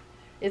machine.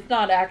 It's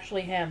not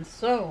actually hand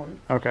sewn,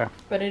 Okay,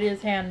 but it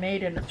is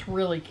handmade and it's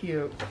really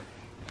cute.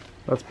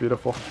 that's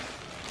beautiful.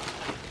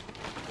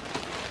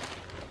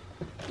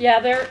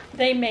 Yeah,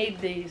 they made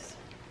these.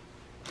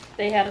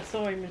 They had a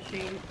sewing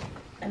machine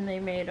and they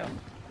made them.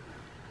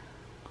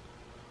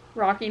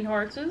 Rocking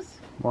horses.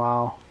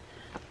 Wow.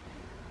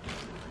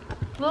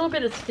 A little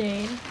bit of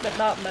stain, but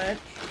not much.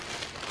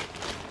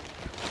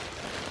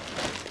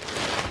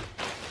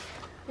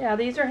 Yeah,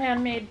 these are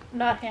handmade,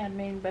 not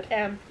handmade, but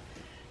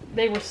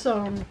they were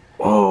sewn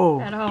Whoa.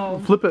 at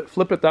home. Flip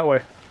it that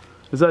way.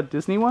 Is that a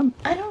Disney one?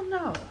 I don't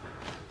know.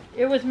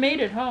 It was made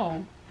at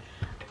home.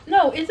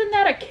 No, isn't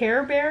that a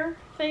Care Bear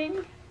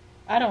thing?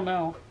 I don't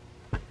know.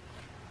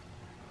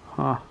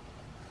 Huh.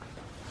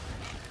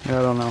 Yeah,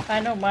 I don't know. I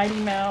know Mighty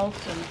Mouse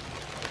and...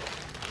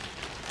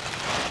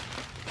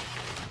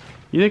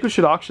 You think we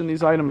should auction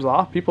these items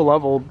off? People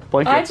love old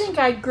blankets. I think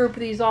I'd group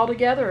these all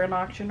together and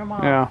auction them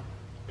off. Yeah.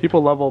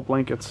 People love old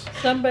blankets.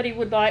 Somebody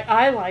would like...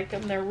 I like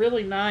them. They're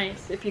really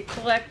nice. If you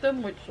collect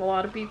them, which a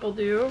lot of people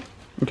do.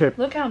 Okay.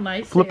 Look how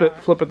nice Flip they it.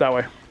 are. Flip it that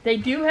way. They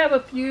do have a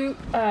few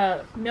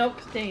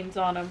milk stains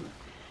on them.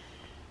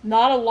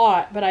 Not a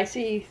lot, but I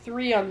see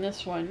 3 on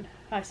this one.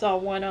 I saw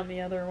 1 on the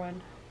other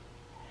one.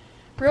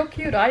 Real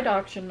cute. I'd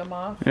auction them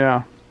off.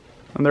 Yeah.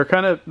 And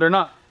they're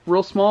not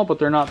real small, but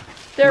they're not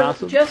They're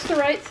massive. just the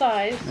right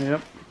size.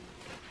 Yep.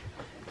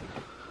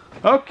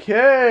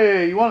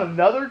 Okay, you want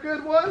another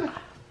good one?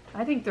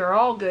 I think they're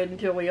all good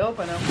until we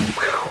open them.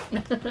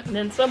 And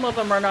then some of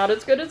them are not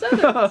as good as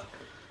others.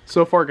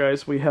 So far,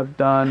 guys, we have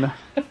done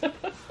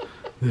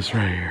this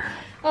right here.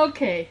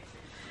 Okay.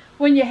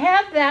 When you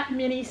have that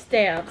many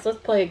stamps, let's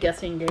play a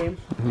guessing game.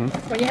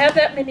 When you have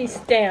that many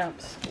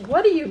stamps,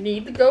 what do you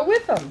need to go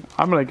with them?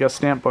 I'm gonna guess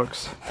stamp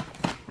books.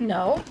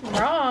 No,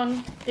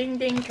 wrong. Ding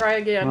ding, try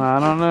again. I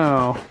don't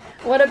know.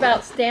 What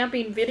about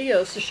stamping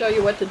videos to show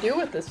you what to do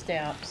with the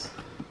stamps?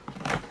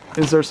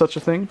 Is there such a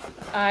thing?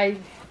 I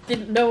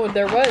didn't know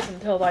there was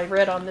until I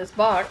read on this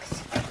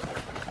box.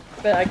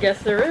 But I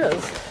guess there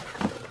is.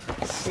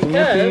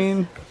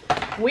 Stamping.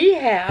 We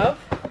have...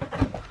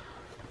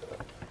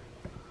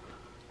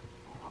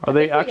 Are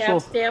they We have actual?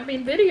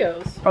 stamping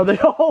videos. Are they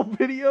all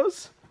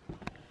videos?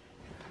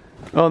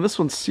 Oh, this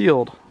one's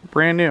sealed,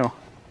 brand new.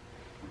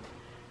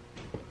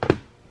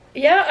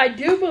 Yeah, I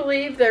do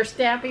believe they're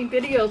stamping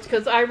videos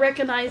because I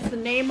recognize the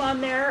name on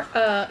there,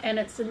 and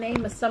it's the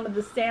name of some of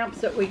the stamps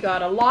that we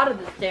got. A lot of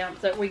the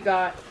stamps that we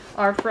got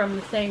are from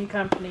the same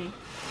company.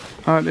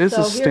 It is So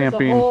a here's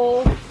stamping. a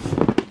whole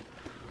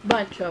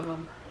bunch of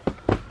them.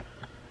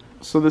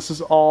 So this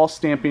is all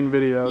stamping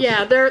videos.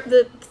 Yeah, they're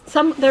the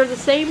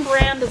same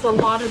brand as a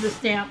lot of the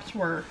stamps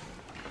were.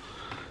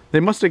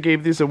 They must have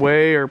gave these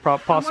away, or I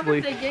wonder possibly.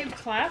 if they gave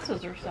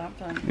classes or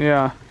something.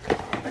 Yeah.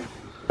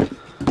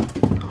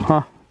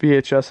 Huh.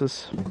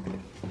 VHSs.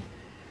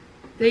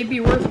 They'd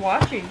be worth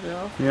watching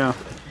though. Yeah.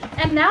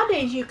 And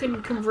nowadays you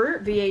can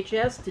convert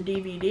VHS to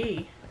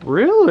DVD.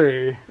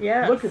 Really?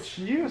 Yeah. Look at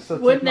you. So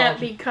Wouldn't that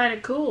be kind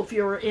of cool if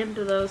you were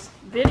into those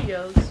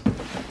videos?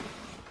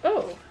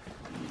 Oh,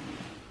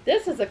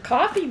 this is a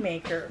coffee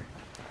maker.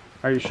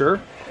 Are you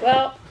sure?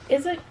 Well,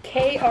 isn't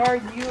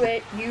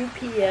KRUPS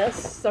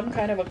some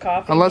kind of a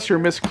coffee Unless maker? you're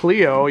Miss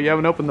Cleo, you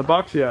haven't opened the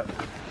box yet.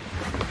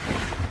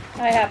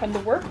 I happen to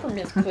work for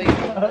Miss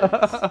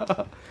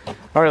Cleo.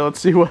 All right, let's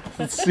see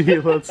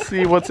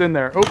what's in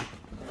there. Oh.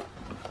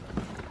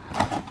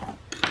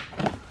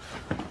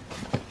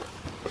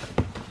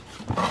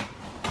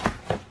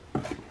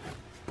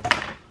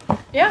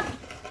 Yeah.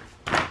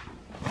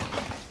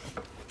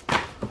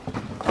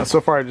 So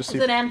far, I just see.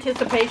 Is it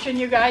anticipation,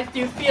 you guys? Do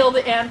you feel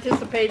the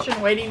anticipation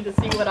waiting to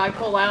see what I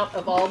pull out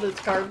of all this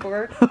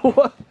cardboard?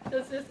 What?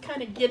 Does this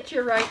kind of get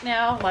you right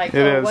now? Like,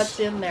 It is. what's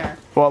in there?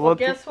 Well,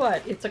 Guess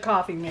what? It's a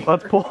coffee maker.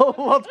 let's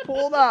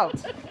pull it out.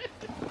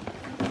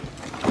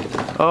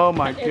 Oh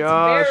my It's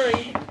gosh.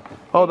 very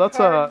Oh, that's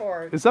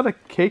cardboard. is that a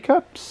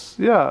K-Cups?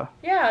 Yeah.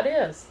 Yeah, it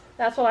is.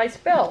 That's what I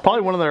spelled.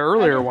 Probably one of the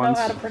earlier I didn't ones.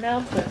 know how to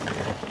pronounce it.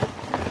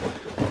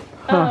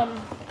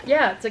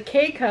 Yeah, it's a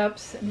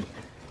K-Cups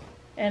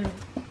and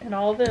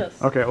all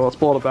this. Okay, well, let's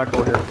pull it back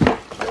over here.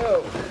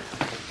 Whoa.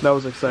 That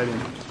was exciting.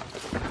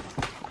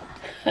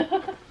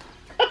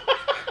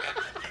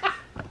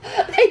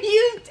 They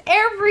used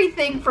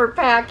everything for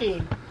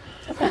packing.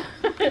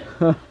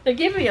 They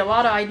give me a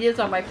lot of ideas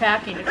on my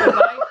packing.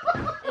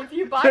 If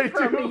you buy They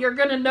from do. me, you're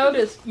going to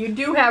notice you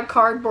do have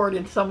cardboard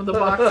in some of the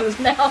boxes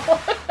now.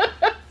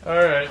 All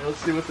right, let's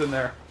see what's in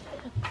there.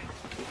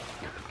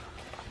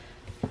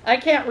 I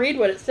can't read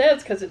what it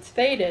says because it's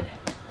faded.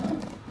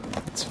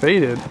 It's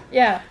faded.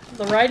 Yeah,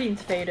 the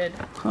writing's faded.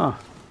 Huh.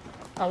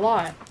 A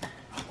lot.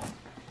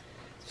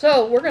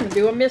 So we're going to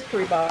do a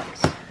mystery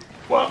box.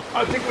 Well,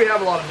 I think we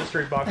have a lot of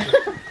mystery boxes.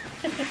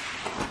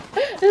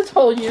 This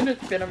whole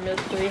unit's been a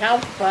mystery. How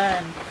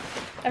fun.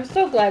 I'm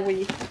so glad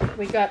we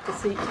got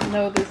to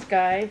know this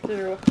guy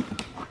through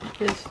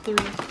his 3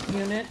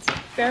 units.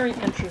 Very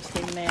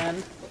interesting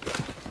man.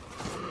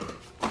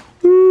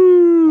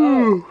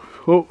 Ooh.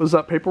 Oh, was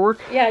that paperwork?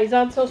 Yeah, he's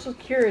on Social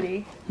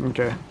Security.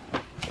 Okay.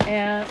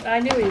 And I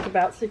knew he was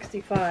about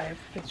 65,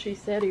 but she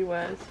said he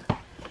was.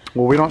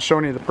 Well, we don't show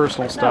any of the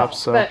personal stuff,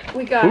 so. But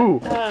we got Ooh.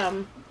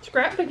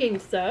 scrapbooking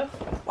stuff.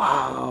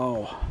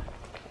 Wow.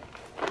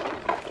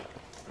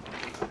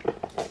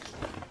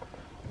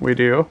 We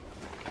do.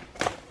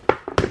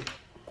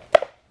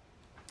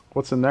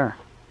 What's in there?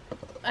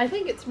 I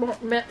think it's more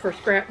meant for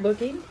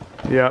scrapbooking.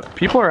 Yeah,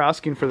 people are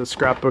asking for the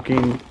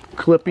scrapbooking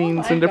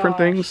clippings Oh my and different gosh.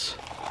 things.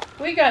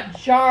 We got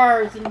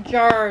jars and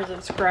jars of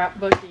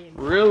scrapbooking.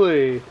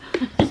 Really?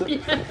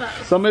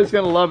 Yeah. Somebody's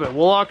gonna love it.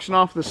 We'll auction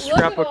off the Look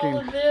at all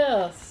scrapbooking. of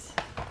this.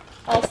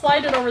 I'll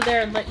slide it over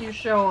there and let you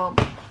show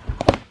them.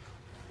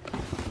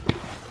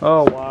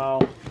 Oh wow.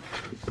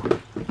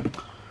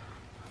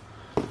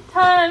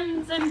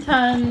 Tons and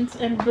tons,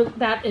 and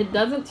that it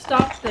doesn't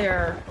stop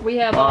there. We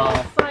have all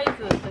Wow.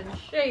 sizes and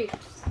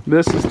shapes,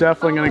 This is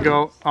definitely gonna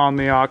go on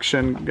the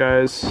auction,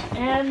 guys.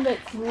 and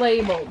it's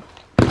labeled.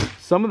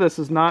 Some of this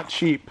is not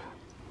cheap.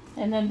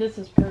 And then this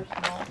is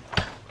personal.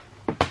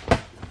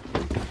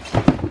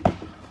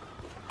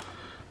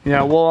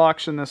 Yeah, we'll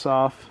auction this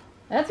off.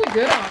 That's a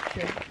good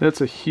auction.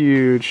 It's a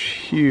huge,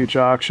 huge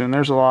auction.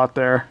 There's a lot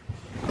there.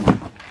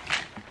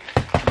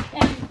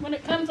 And when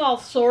it comes all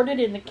sorted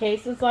in the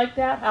cases like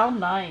that, how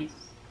nice.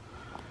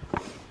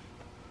 And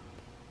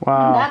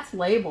Wow. that's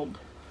labeled.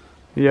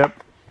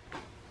 Yep.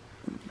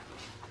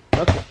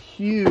 That's a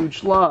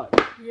huge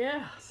lot.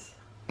 Yes.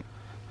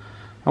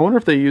 I wonder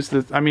if they used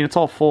it. I mean, it's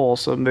all full,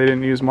 so they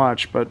didn't use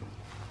much, but.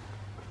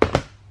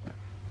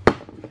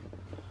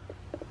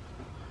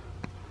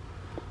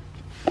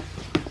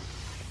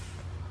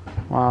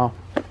 Wow.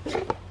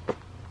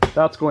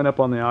 That's going up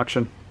on the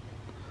auction.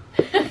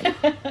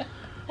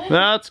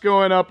 That's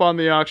going up on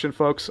the auction,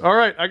 folks. All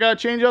right, I gotta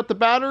change out the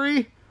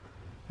battery,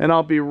 and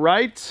I'll be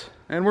right.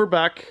 And we're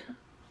back.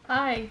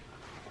 Hi.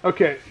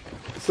 Okay,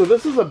 so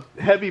this is a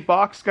heavy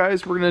box,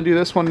 guys. We're gonna do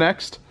this one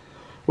next.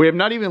 We have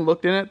not even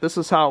looked in it. This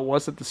is how it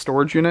was at the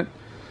storage unit.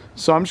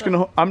 So I'm just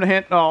gonna,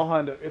 I'll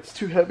hand it. It's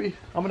too heavy.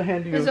 I'm gonna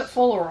hand you. Is it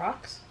full of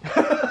rocks?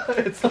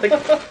 It's like,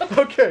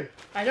 okay,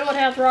 I know it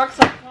has rocks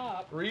on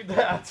top. read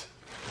that.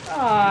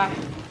 Ah.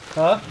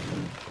 Huh?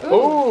 Ooh.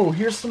 Oh,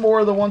 here's some more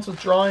of the ones with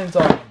drawings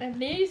on them.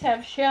 And these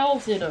have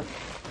shells in them.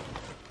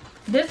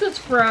 This is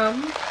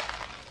from.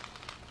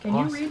 Can you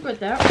Awesome. read what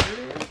that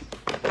word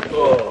is?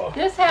 Ugh.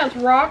 This has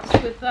rocks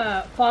with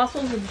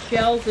fossils and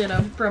shells in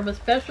them from a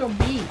special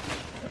beach.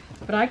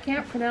 But I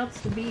can't pronounce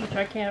the beach.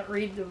 I can't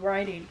read the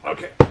writing.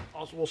 Okay,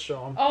 we'll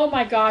show them. Oh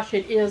my gosh,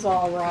 it is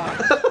all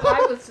rocks.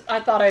 I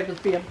thought I was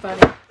being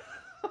funny.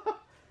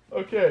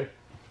 Okay.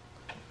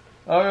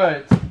 All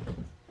right.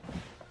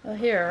 Well,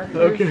 here.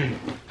 Okay.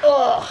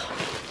 Ugh.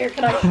 Here,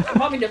 can I? You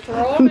want me to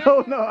throw them?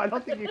 No, I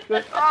don't think you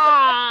could.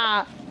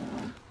 Ah!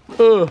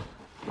 Ugh.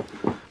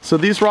 So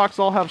these rocks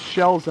all have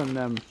shells in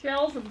them.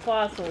 Shells and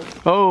fossils.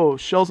 Oh,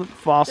 shells and They're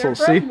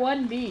fossils. from See?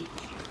 one beach.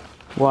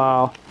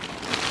 Wow.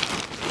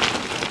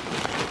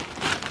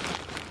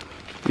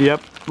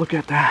 Yep. Look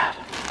at that.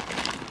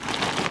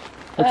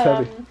 That's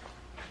heavy.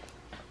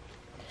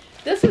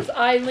 This is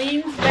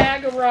Eileen's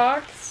bag of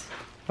rocks.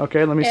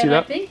 Okay, let me see And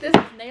that. I think this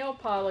is nail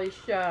polish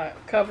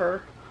cover.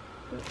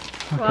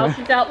 While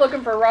she's out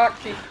looking for rocks,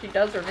 she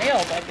does her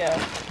nails, I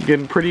guess.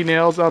 Getting pretty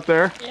nails out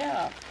there.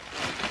 Yeah.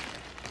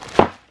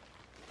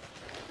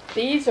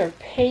 These are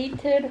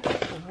painted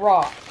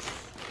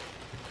rocks.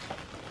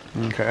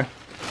 Okay.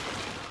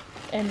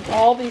 And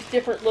all these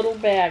different little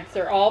bags.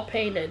 They're all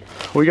painted.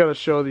 We got to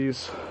show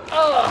these.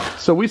 Oh,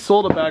 So we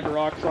sold a bag of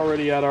rocks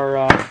already at our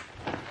auction.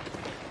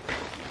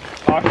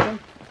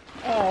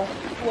 oh,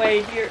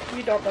 Wade,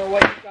 you don't know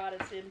what you got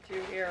us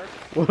into here.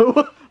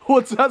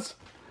 What's that?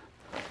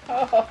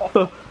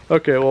 Oh.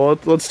 Okay, well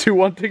let's do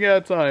one thing at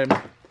a time.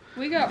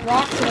 We got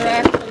rocks that are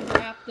actually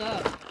wrapped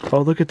up.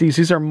 Oh, look at these.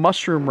 These are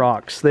mushroom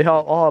rocks. They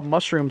all have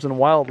mushrooms and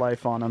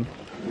wildlife on them.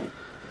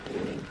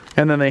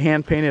 And then they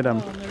hand painted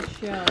them. Oh, and they're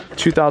shells.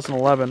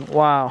 2011.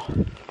 Wow.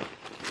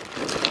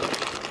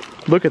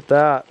 Look at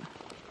that.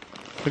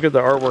 Look at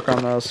the artwork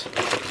on those.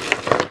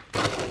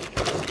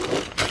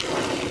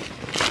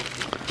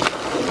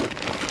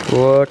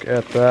 Look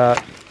at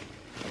that.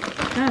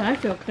 Man, I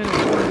feel kind of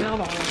worn out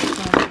all the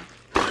time.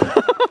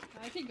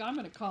 I think I'm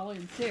going to call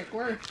in sick.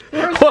 Where's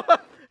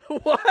What?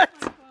 What?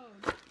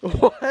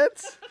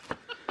 What?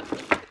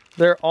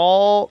 They're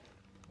all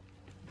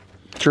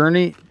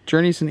Journeys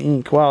in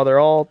ink. Wow, they're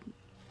all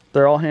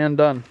hand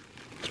done.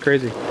 It's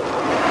crazy.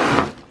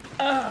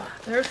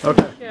 There's some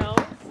Okay. shells.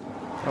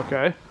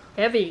 Okay.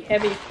 Heavy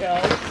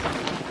shells.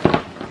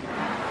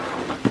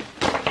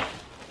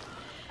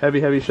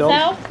 Heavy shells.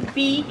 South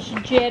Beach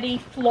Jetty,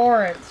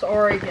 Florence,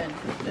 Oregon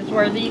is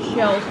where these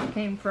shells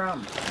came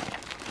from.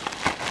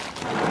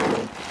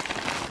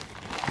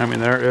 I mean,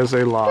 there is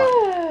a lot.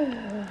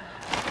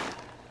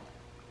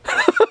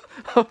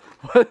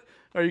 What?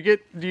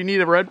 Do you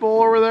need a Red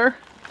Bull over there?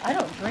 I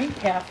don't drink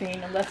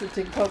caffeine unless it's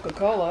in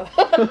Coca-Cola.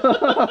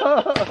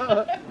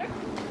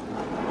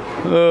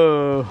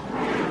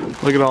 Oh,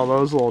 look at all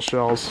those little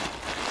shells.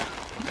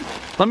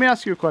 Let me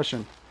ask you a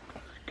question.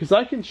 Because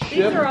I can These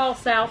ship. are all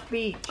South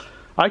Beach.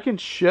 I can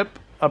ship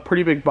a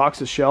pretty big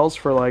box of shells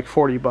for like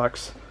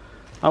 $40.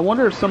 I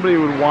wonder if somebody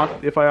would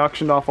want if I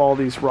auctioned off all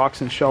these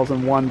rocks and shells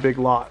in one big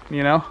lot.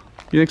 You know?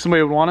 You think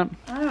somebody would want it?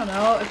 I don't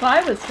know. If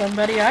I was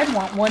somebody, I'd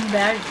want one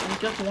bag.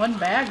 Just one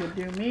bag would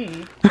do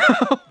me.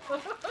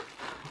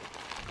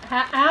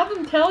 Have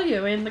them tell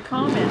you in the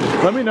comments.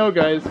 Let me know,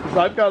 guys, because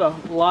I've got a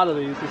lot of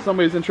these. If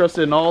somebody's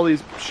interested in all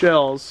these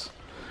shells.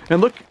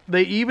 And look,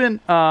 they even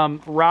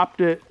wrapped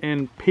it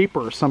in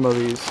paper, some of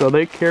these. So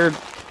they cared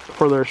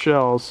for their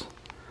shells.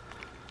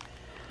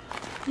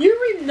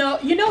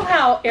 You know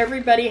how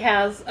everybody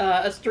has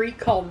a street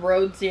called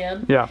Roads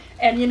End? Yeah.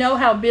 And you know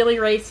how Billy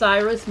Ray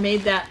Cyrus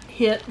made that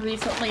hit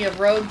recently of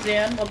Roads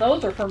End? Well,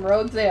 those are from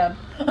Roads End.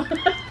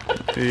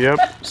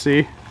 Yep,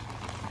 see?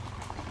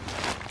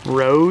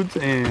 Roads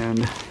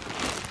and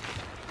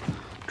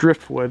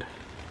driftwood.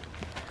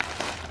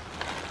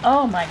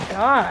 Oh my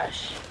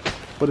gosh.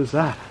 What is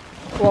that?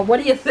 Well, what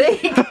do you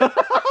think?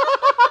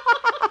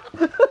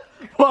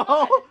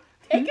 Well,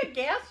 Take a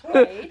guess,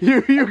 Wade.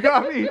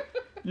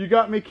 you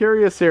got me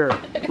curious here.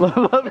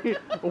 Let me.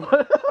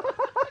 What?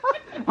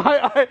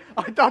 I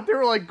thought they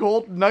were like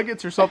gold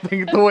nuggets or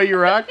something. The way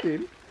you're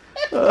acting,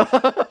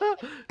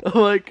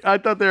 like I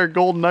thought they were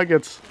gold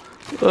nuggets.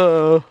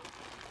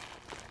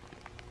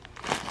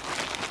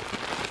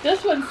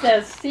 This one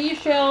says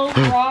seashells,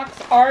 rocks,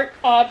 art,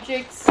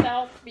 objects,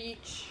 South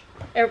Beach,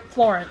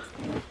 Florence.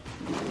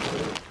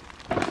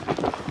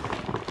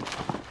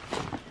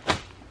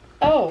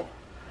 Oh.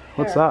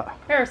 What's hair- that?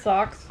 Hair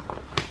socks.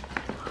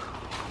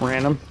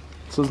 Random.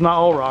 So it's not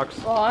all rocks.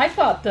 Well, I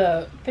thought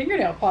the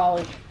fingernail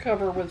polish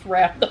cover was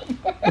random.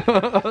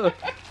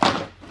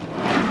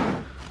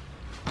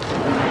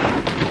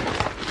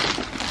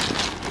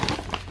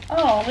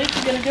 Oh, at least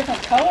you get a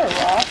different color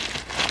rock.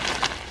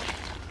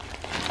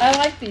 I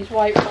like these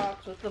white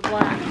rocks with the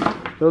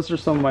black. Those are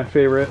some of my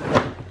favorite.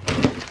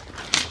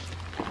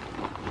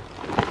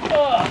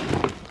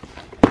 Ugh.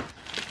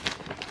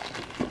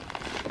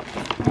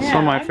 Some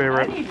of my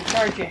favorite. I need to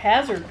charge you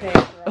hazard pay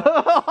for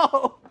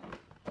all.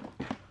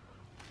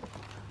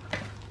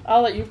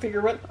 I'll let you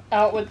figure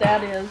out what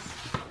that is.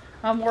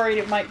 I'm worried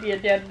it might be a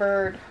dead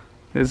bird.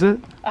 Is it?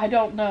 I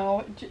don't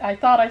know. I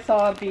thought I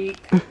saw a beak.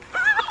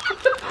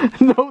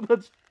 No,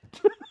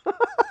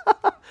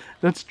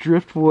 that's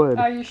driftwood.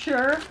 Are you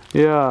sure?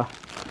 Yeah.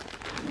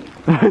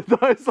 I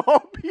thought I saw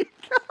a beak.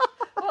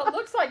 Well, it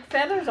looks like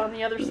feathers on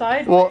the other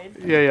side. Well, Wade.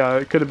 yeah,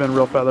 it could have been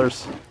real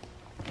feathers.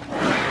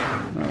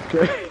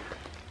 Okay.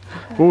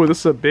 Ooh, this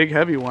is a big,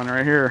 heavy one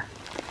right here.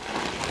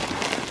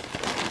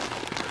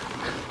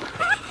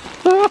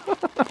 Oh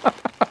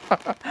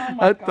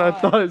my I God.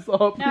 thought I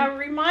saw a beak. Now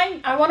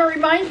I want to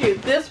remind you,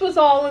 this was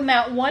all in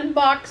that one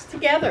box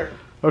together.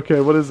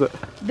 Okay, what is it?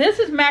 This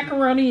is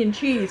macaroni and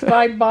cheese,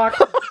 5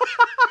 boxes.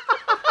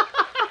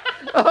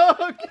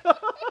 Oh, God.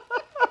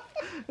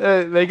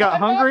 They got I'm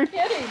hungry. not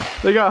kidding.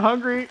 They got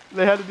hungry.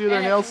 They had to do their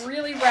And nails. it's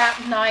really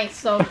wrapped nice,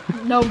 so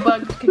no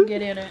bugs can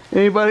get in it.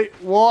 Anybody?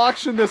 We'll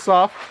auction this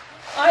off.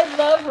 I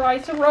love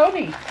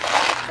rice-a-roni.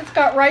 It's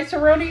got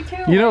rice-a-roni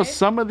too. You know, right?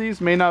 some of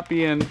these may not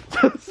be in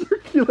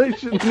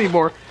circulation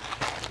anymore.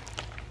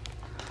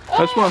 I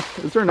just want,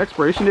 is there an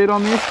expiration date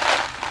on these?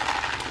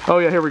 Oh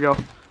yeah, here we go.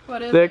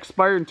 What is They it?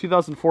 expired in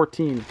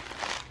 2014.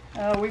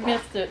 Oh, we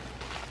missed it.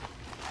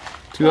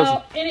 2000.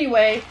 Well,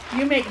 anyway,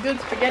 you make good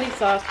spaghetti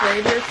sauce,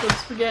 Ray. There's some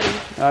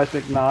spaghetti. I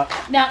think not.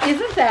 Now,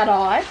 isn't that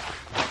odd?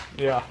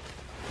 Yeah.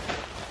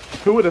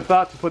 Who would have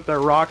thought to put their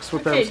rocks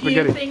with their Okay, do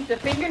spaghetti? you think the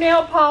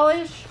fingernail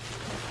polish,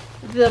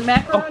 the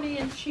macaroni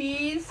and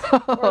cheese,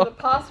 or the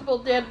possible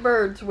dead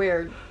bird's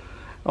weird?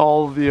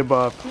 All of the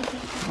above.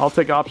 I'll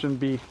take option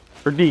B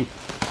or D.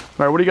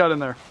 All right, what do you got in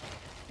there?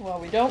 Well,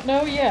 we don't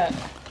know yet.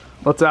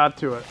 Let's add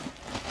to it.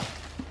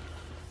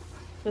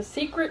 The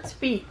secret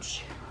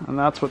speech. And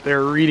that's what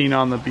they're reading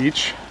on the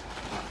beach.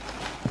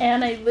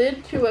 And a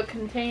lid to a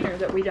container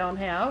that we don't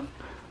have.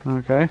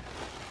 Okay.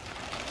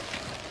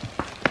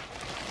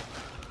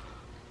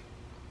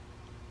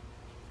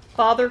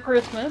 Father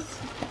Christmas.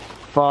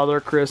 Father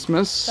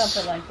Christmas.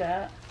 Something like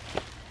that.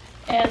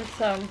 And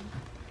some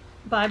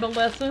Bible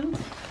lessons.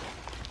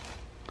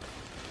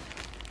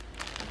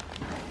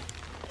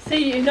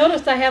 See, you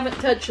notice I haven't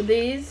touched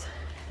these.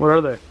 What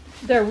are they?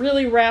 They're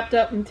really wrapped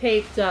up and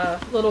taped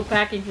little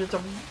packages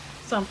of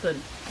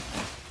something.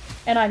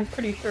 And I'm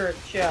pretty sure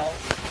it's shells.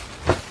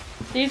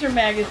 These are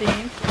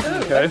magazines. Ooh,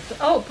 Okay.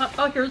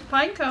 Here's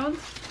pine cones.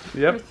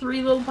 Yep. There's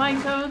 3 little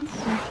pine cones,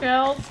 some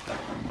shells.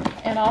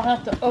 And I'll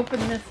have to open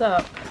this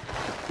up.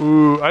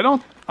 Ooh,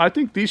 I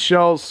think these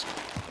shells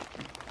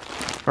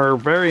are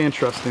very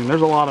interesting.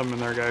 There's a lot of them in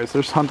there, guys.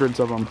 There's hundreds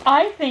of them.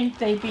 I think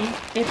they'd be,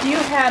 if you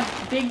had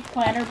big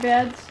planter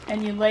beds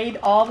and you laid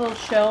all those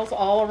shells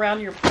all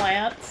around your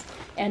plants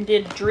and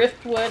did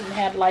driftwood and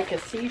had like a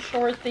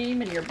seashore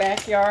theme in your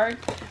backyard,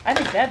 I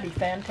think that'd be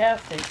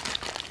fantastic.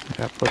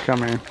 Yep, they're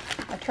coming.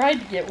 I tried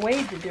to get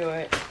Wade to do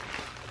it.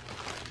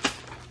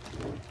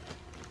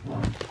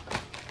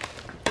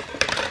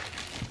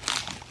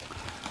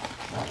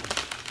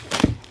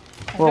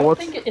 Well, I don't what's-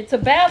 think it's a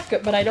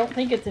basket, but I don't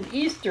think it's an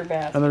Easter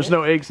basket. And there's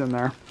no eggs in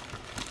there.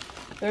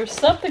 There's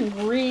something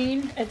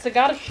green. It's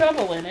got a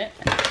shovel in it.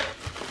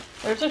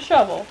 There's a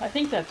shovel. I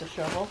think that's a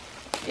shovel.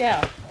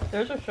 Yeah,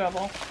 there's a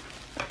shovel.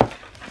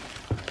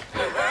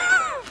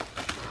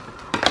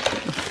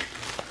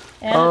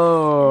 And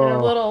Oh.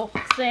 a little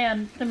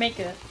sand to make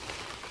a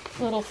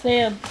little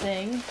sand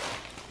thing.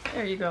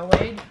 There you go,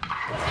 Wade.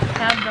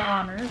 Have the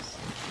honors.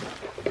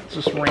 It's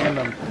just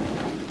random.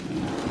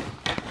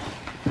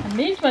 And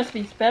these must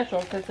be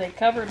special because they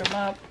covered them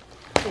up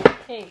with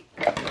tape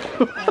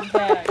and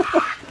bags.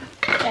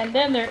 And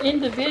then they're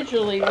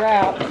individually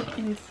wrapped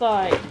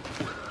inside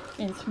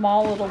in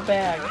small little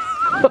bags.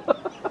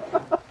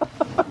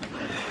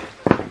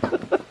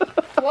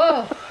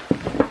 Whoa!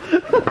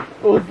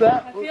 What was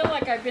that? I feel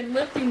like I've been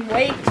lifting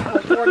weights for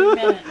 40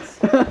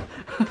 minutes.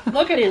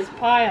 Look at his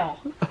pile.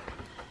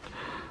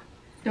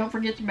 Don't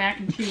forget the mac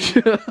and cheese.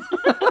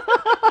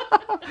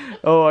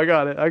 Oh, I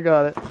got it. I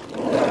got it.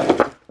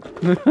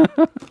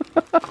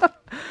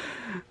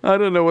 I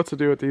don't know what to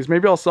do with these.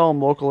 Maybe I'll sell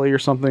them locally or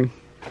something.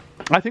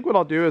 I think what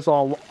I'll do is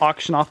I'll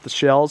auction off the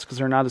shells because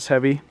they're not as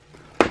heavy.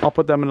 I'll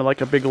put them into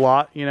like a big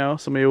lot, you know.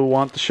 Somebody will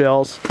want the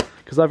shells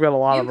because I've got a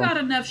lot You've of them. got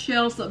enough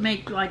shells that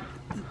make like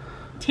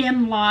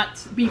 10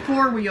 lots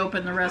before we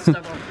open the rest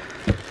of them.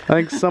 I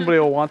think somebody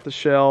will want the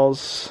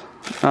shells.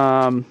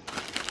 The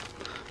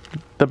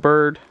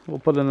bird, we'll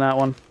put in that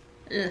one.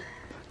 Ugh.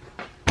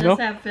 Nope.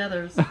 Just have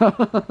feathers.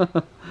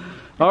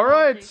 All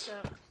right.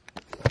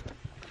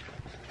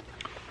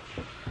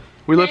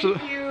 We Thank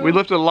lifted you. we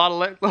lifted a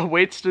lot of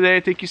weights today.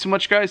 Thank you so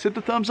much, guys. Hit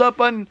the thumbs up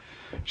button.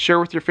 Share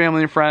with your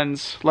family and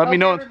friends. Let me Hope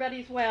know,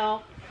 everybody's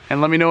well.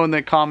 and let me know in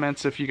the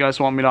comments if you guys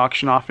want me to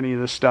auction off any of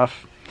this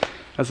stuff,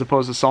 as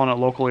opposed to selling it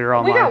locally or We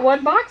online. got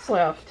 1 box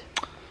left.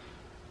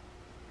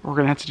 We're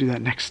gonna have to do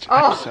that next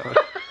Oh. episode.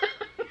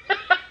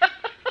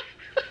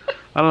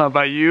 I don't know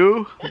about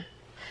you,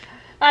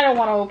 I don't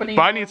want to open any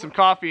but I more. need some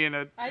coffee and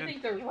I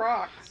think there's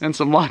rocks. and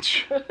some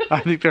lunch. I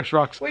think there's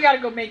rocks. We gotta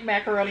go make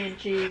macaroni and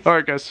cheese. All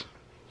right, guys.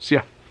 See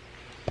ya.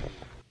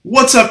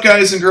 What's up,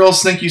 guys and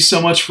girls? Thank you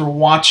so much for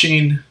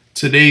watching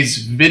today's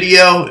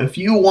video. If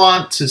you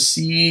want to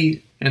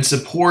see and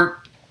support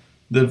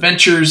the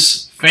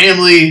Ventures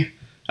family,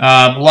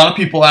 a lot of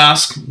people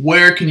ask,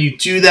 where can you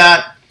do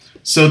that?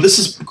 So this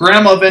is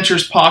Grandma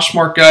Ventures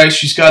Poshmark, guys.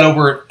 She's got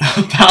over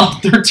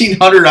about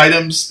 1,300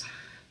 items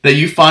that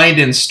you find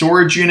in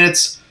storage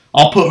units.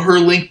 I'll put her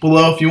link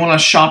below. If you want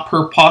to shop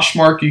her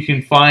Poshmark, you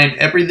can find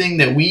everything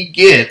that we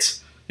get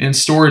in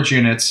storage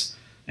units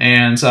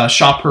and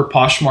shop her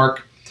Poshmark.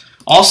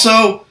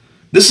 Also,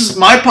 this is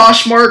my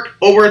Poshmark,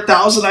 over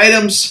 1,000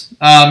 items.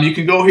 You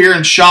can go here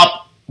and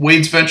shop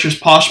Wade's Ventures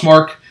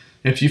Poshmark.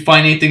 If you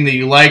find anything that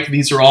you like,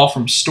 these are all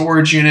from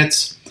storage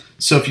units.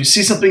 So if you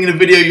see something in a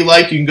video you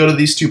like, you can go to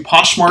these 2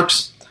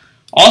 Poshmarks.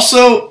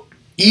 Also,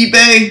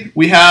 eBay,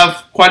 we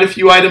have quite a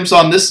few items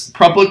on this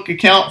public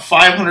account,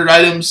 500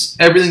 items.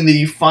 Everything that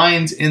you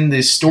find in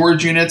the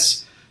storage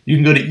units, you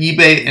can go to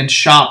eBay and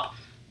shop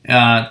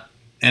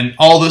and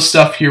all this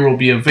stuff here will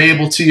be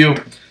available to you.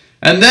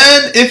 And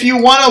then if you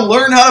want to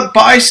learn how to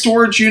buy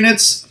storage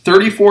units,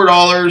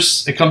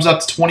 $34. It comes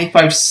out to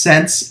 25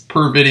 cents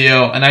per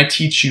video, and I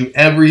teach you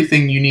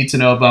everything you need to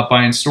know about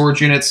buying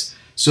storage units.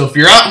 So if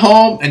you're at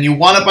home and you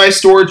want to buy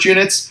storage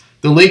units,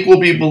 the link will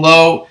be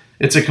below.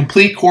 It's a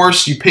complete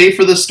course. You pay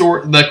for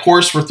the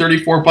course for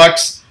 34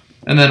 bucks,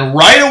 and then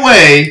right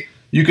away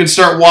you can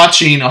start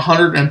watching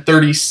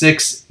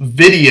 136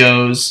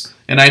 videos,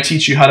 and I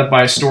teach you how to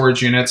buy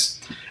storage units.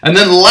 And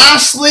then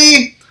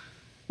lastly,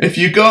 if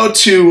you go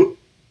to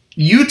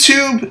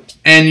YouTube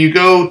and you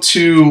go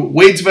to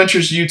Wade's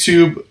Ventures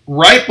YouTube,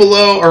 right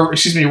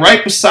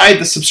beside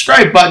the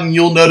subscribe button,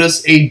 you'll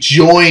notice a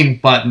join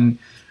button.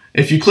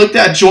 If you click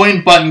that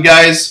join button,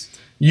 guys,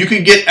 you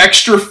can get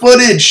extra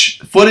footage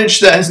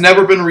that has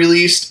never been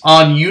released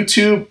on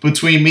YouTube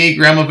between me,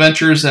 Grandma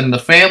Ventures, and the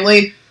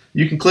family.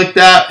 You can click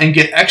that and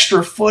get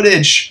extra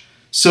footage.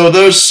 So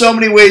there's so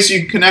many ways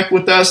you can connect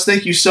with us.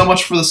 Thank you so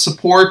much for the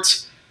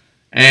support,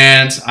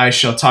 and I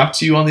shall talk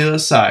to you on the other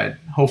side.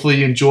 Hopefully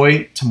you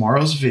enjoy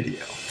tomorrow's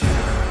video.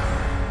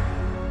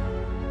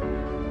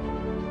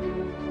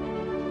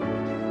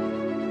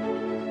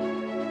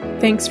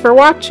 Thanks for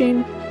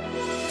watching.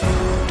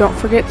 Don't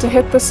forget to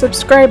hit the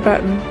subscribe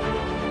button.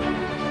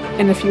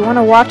 And if you want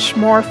to watch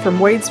more from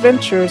Wade's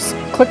Ventures,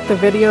 click the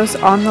videos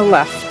on the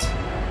left.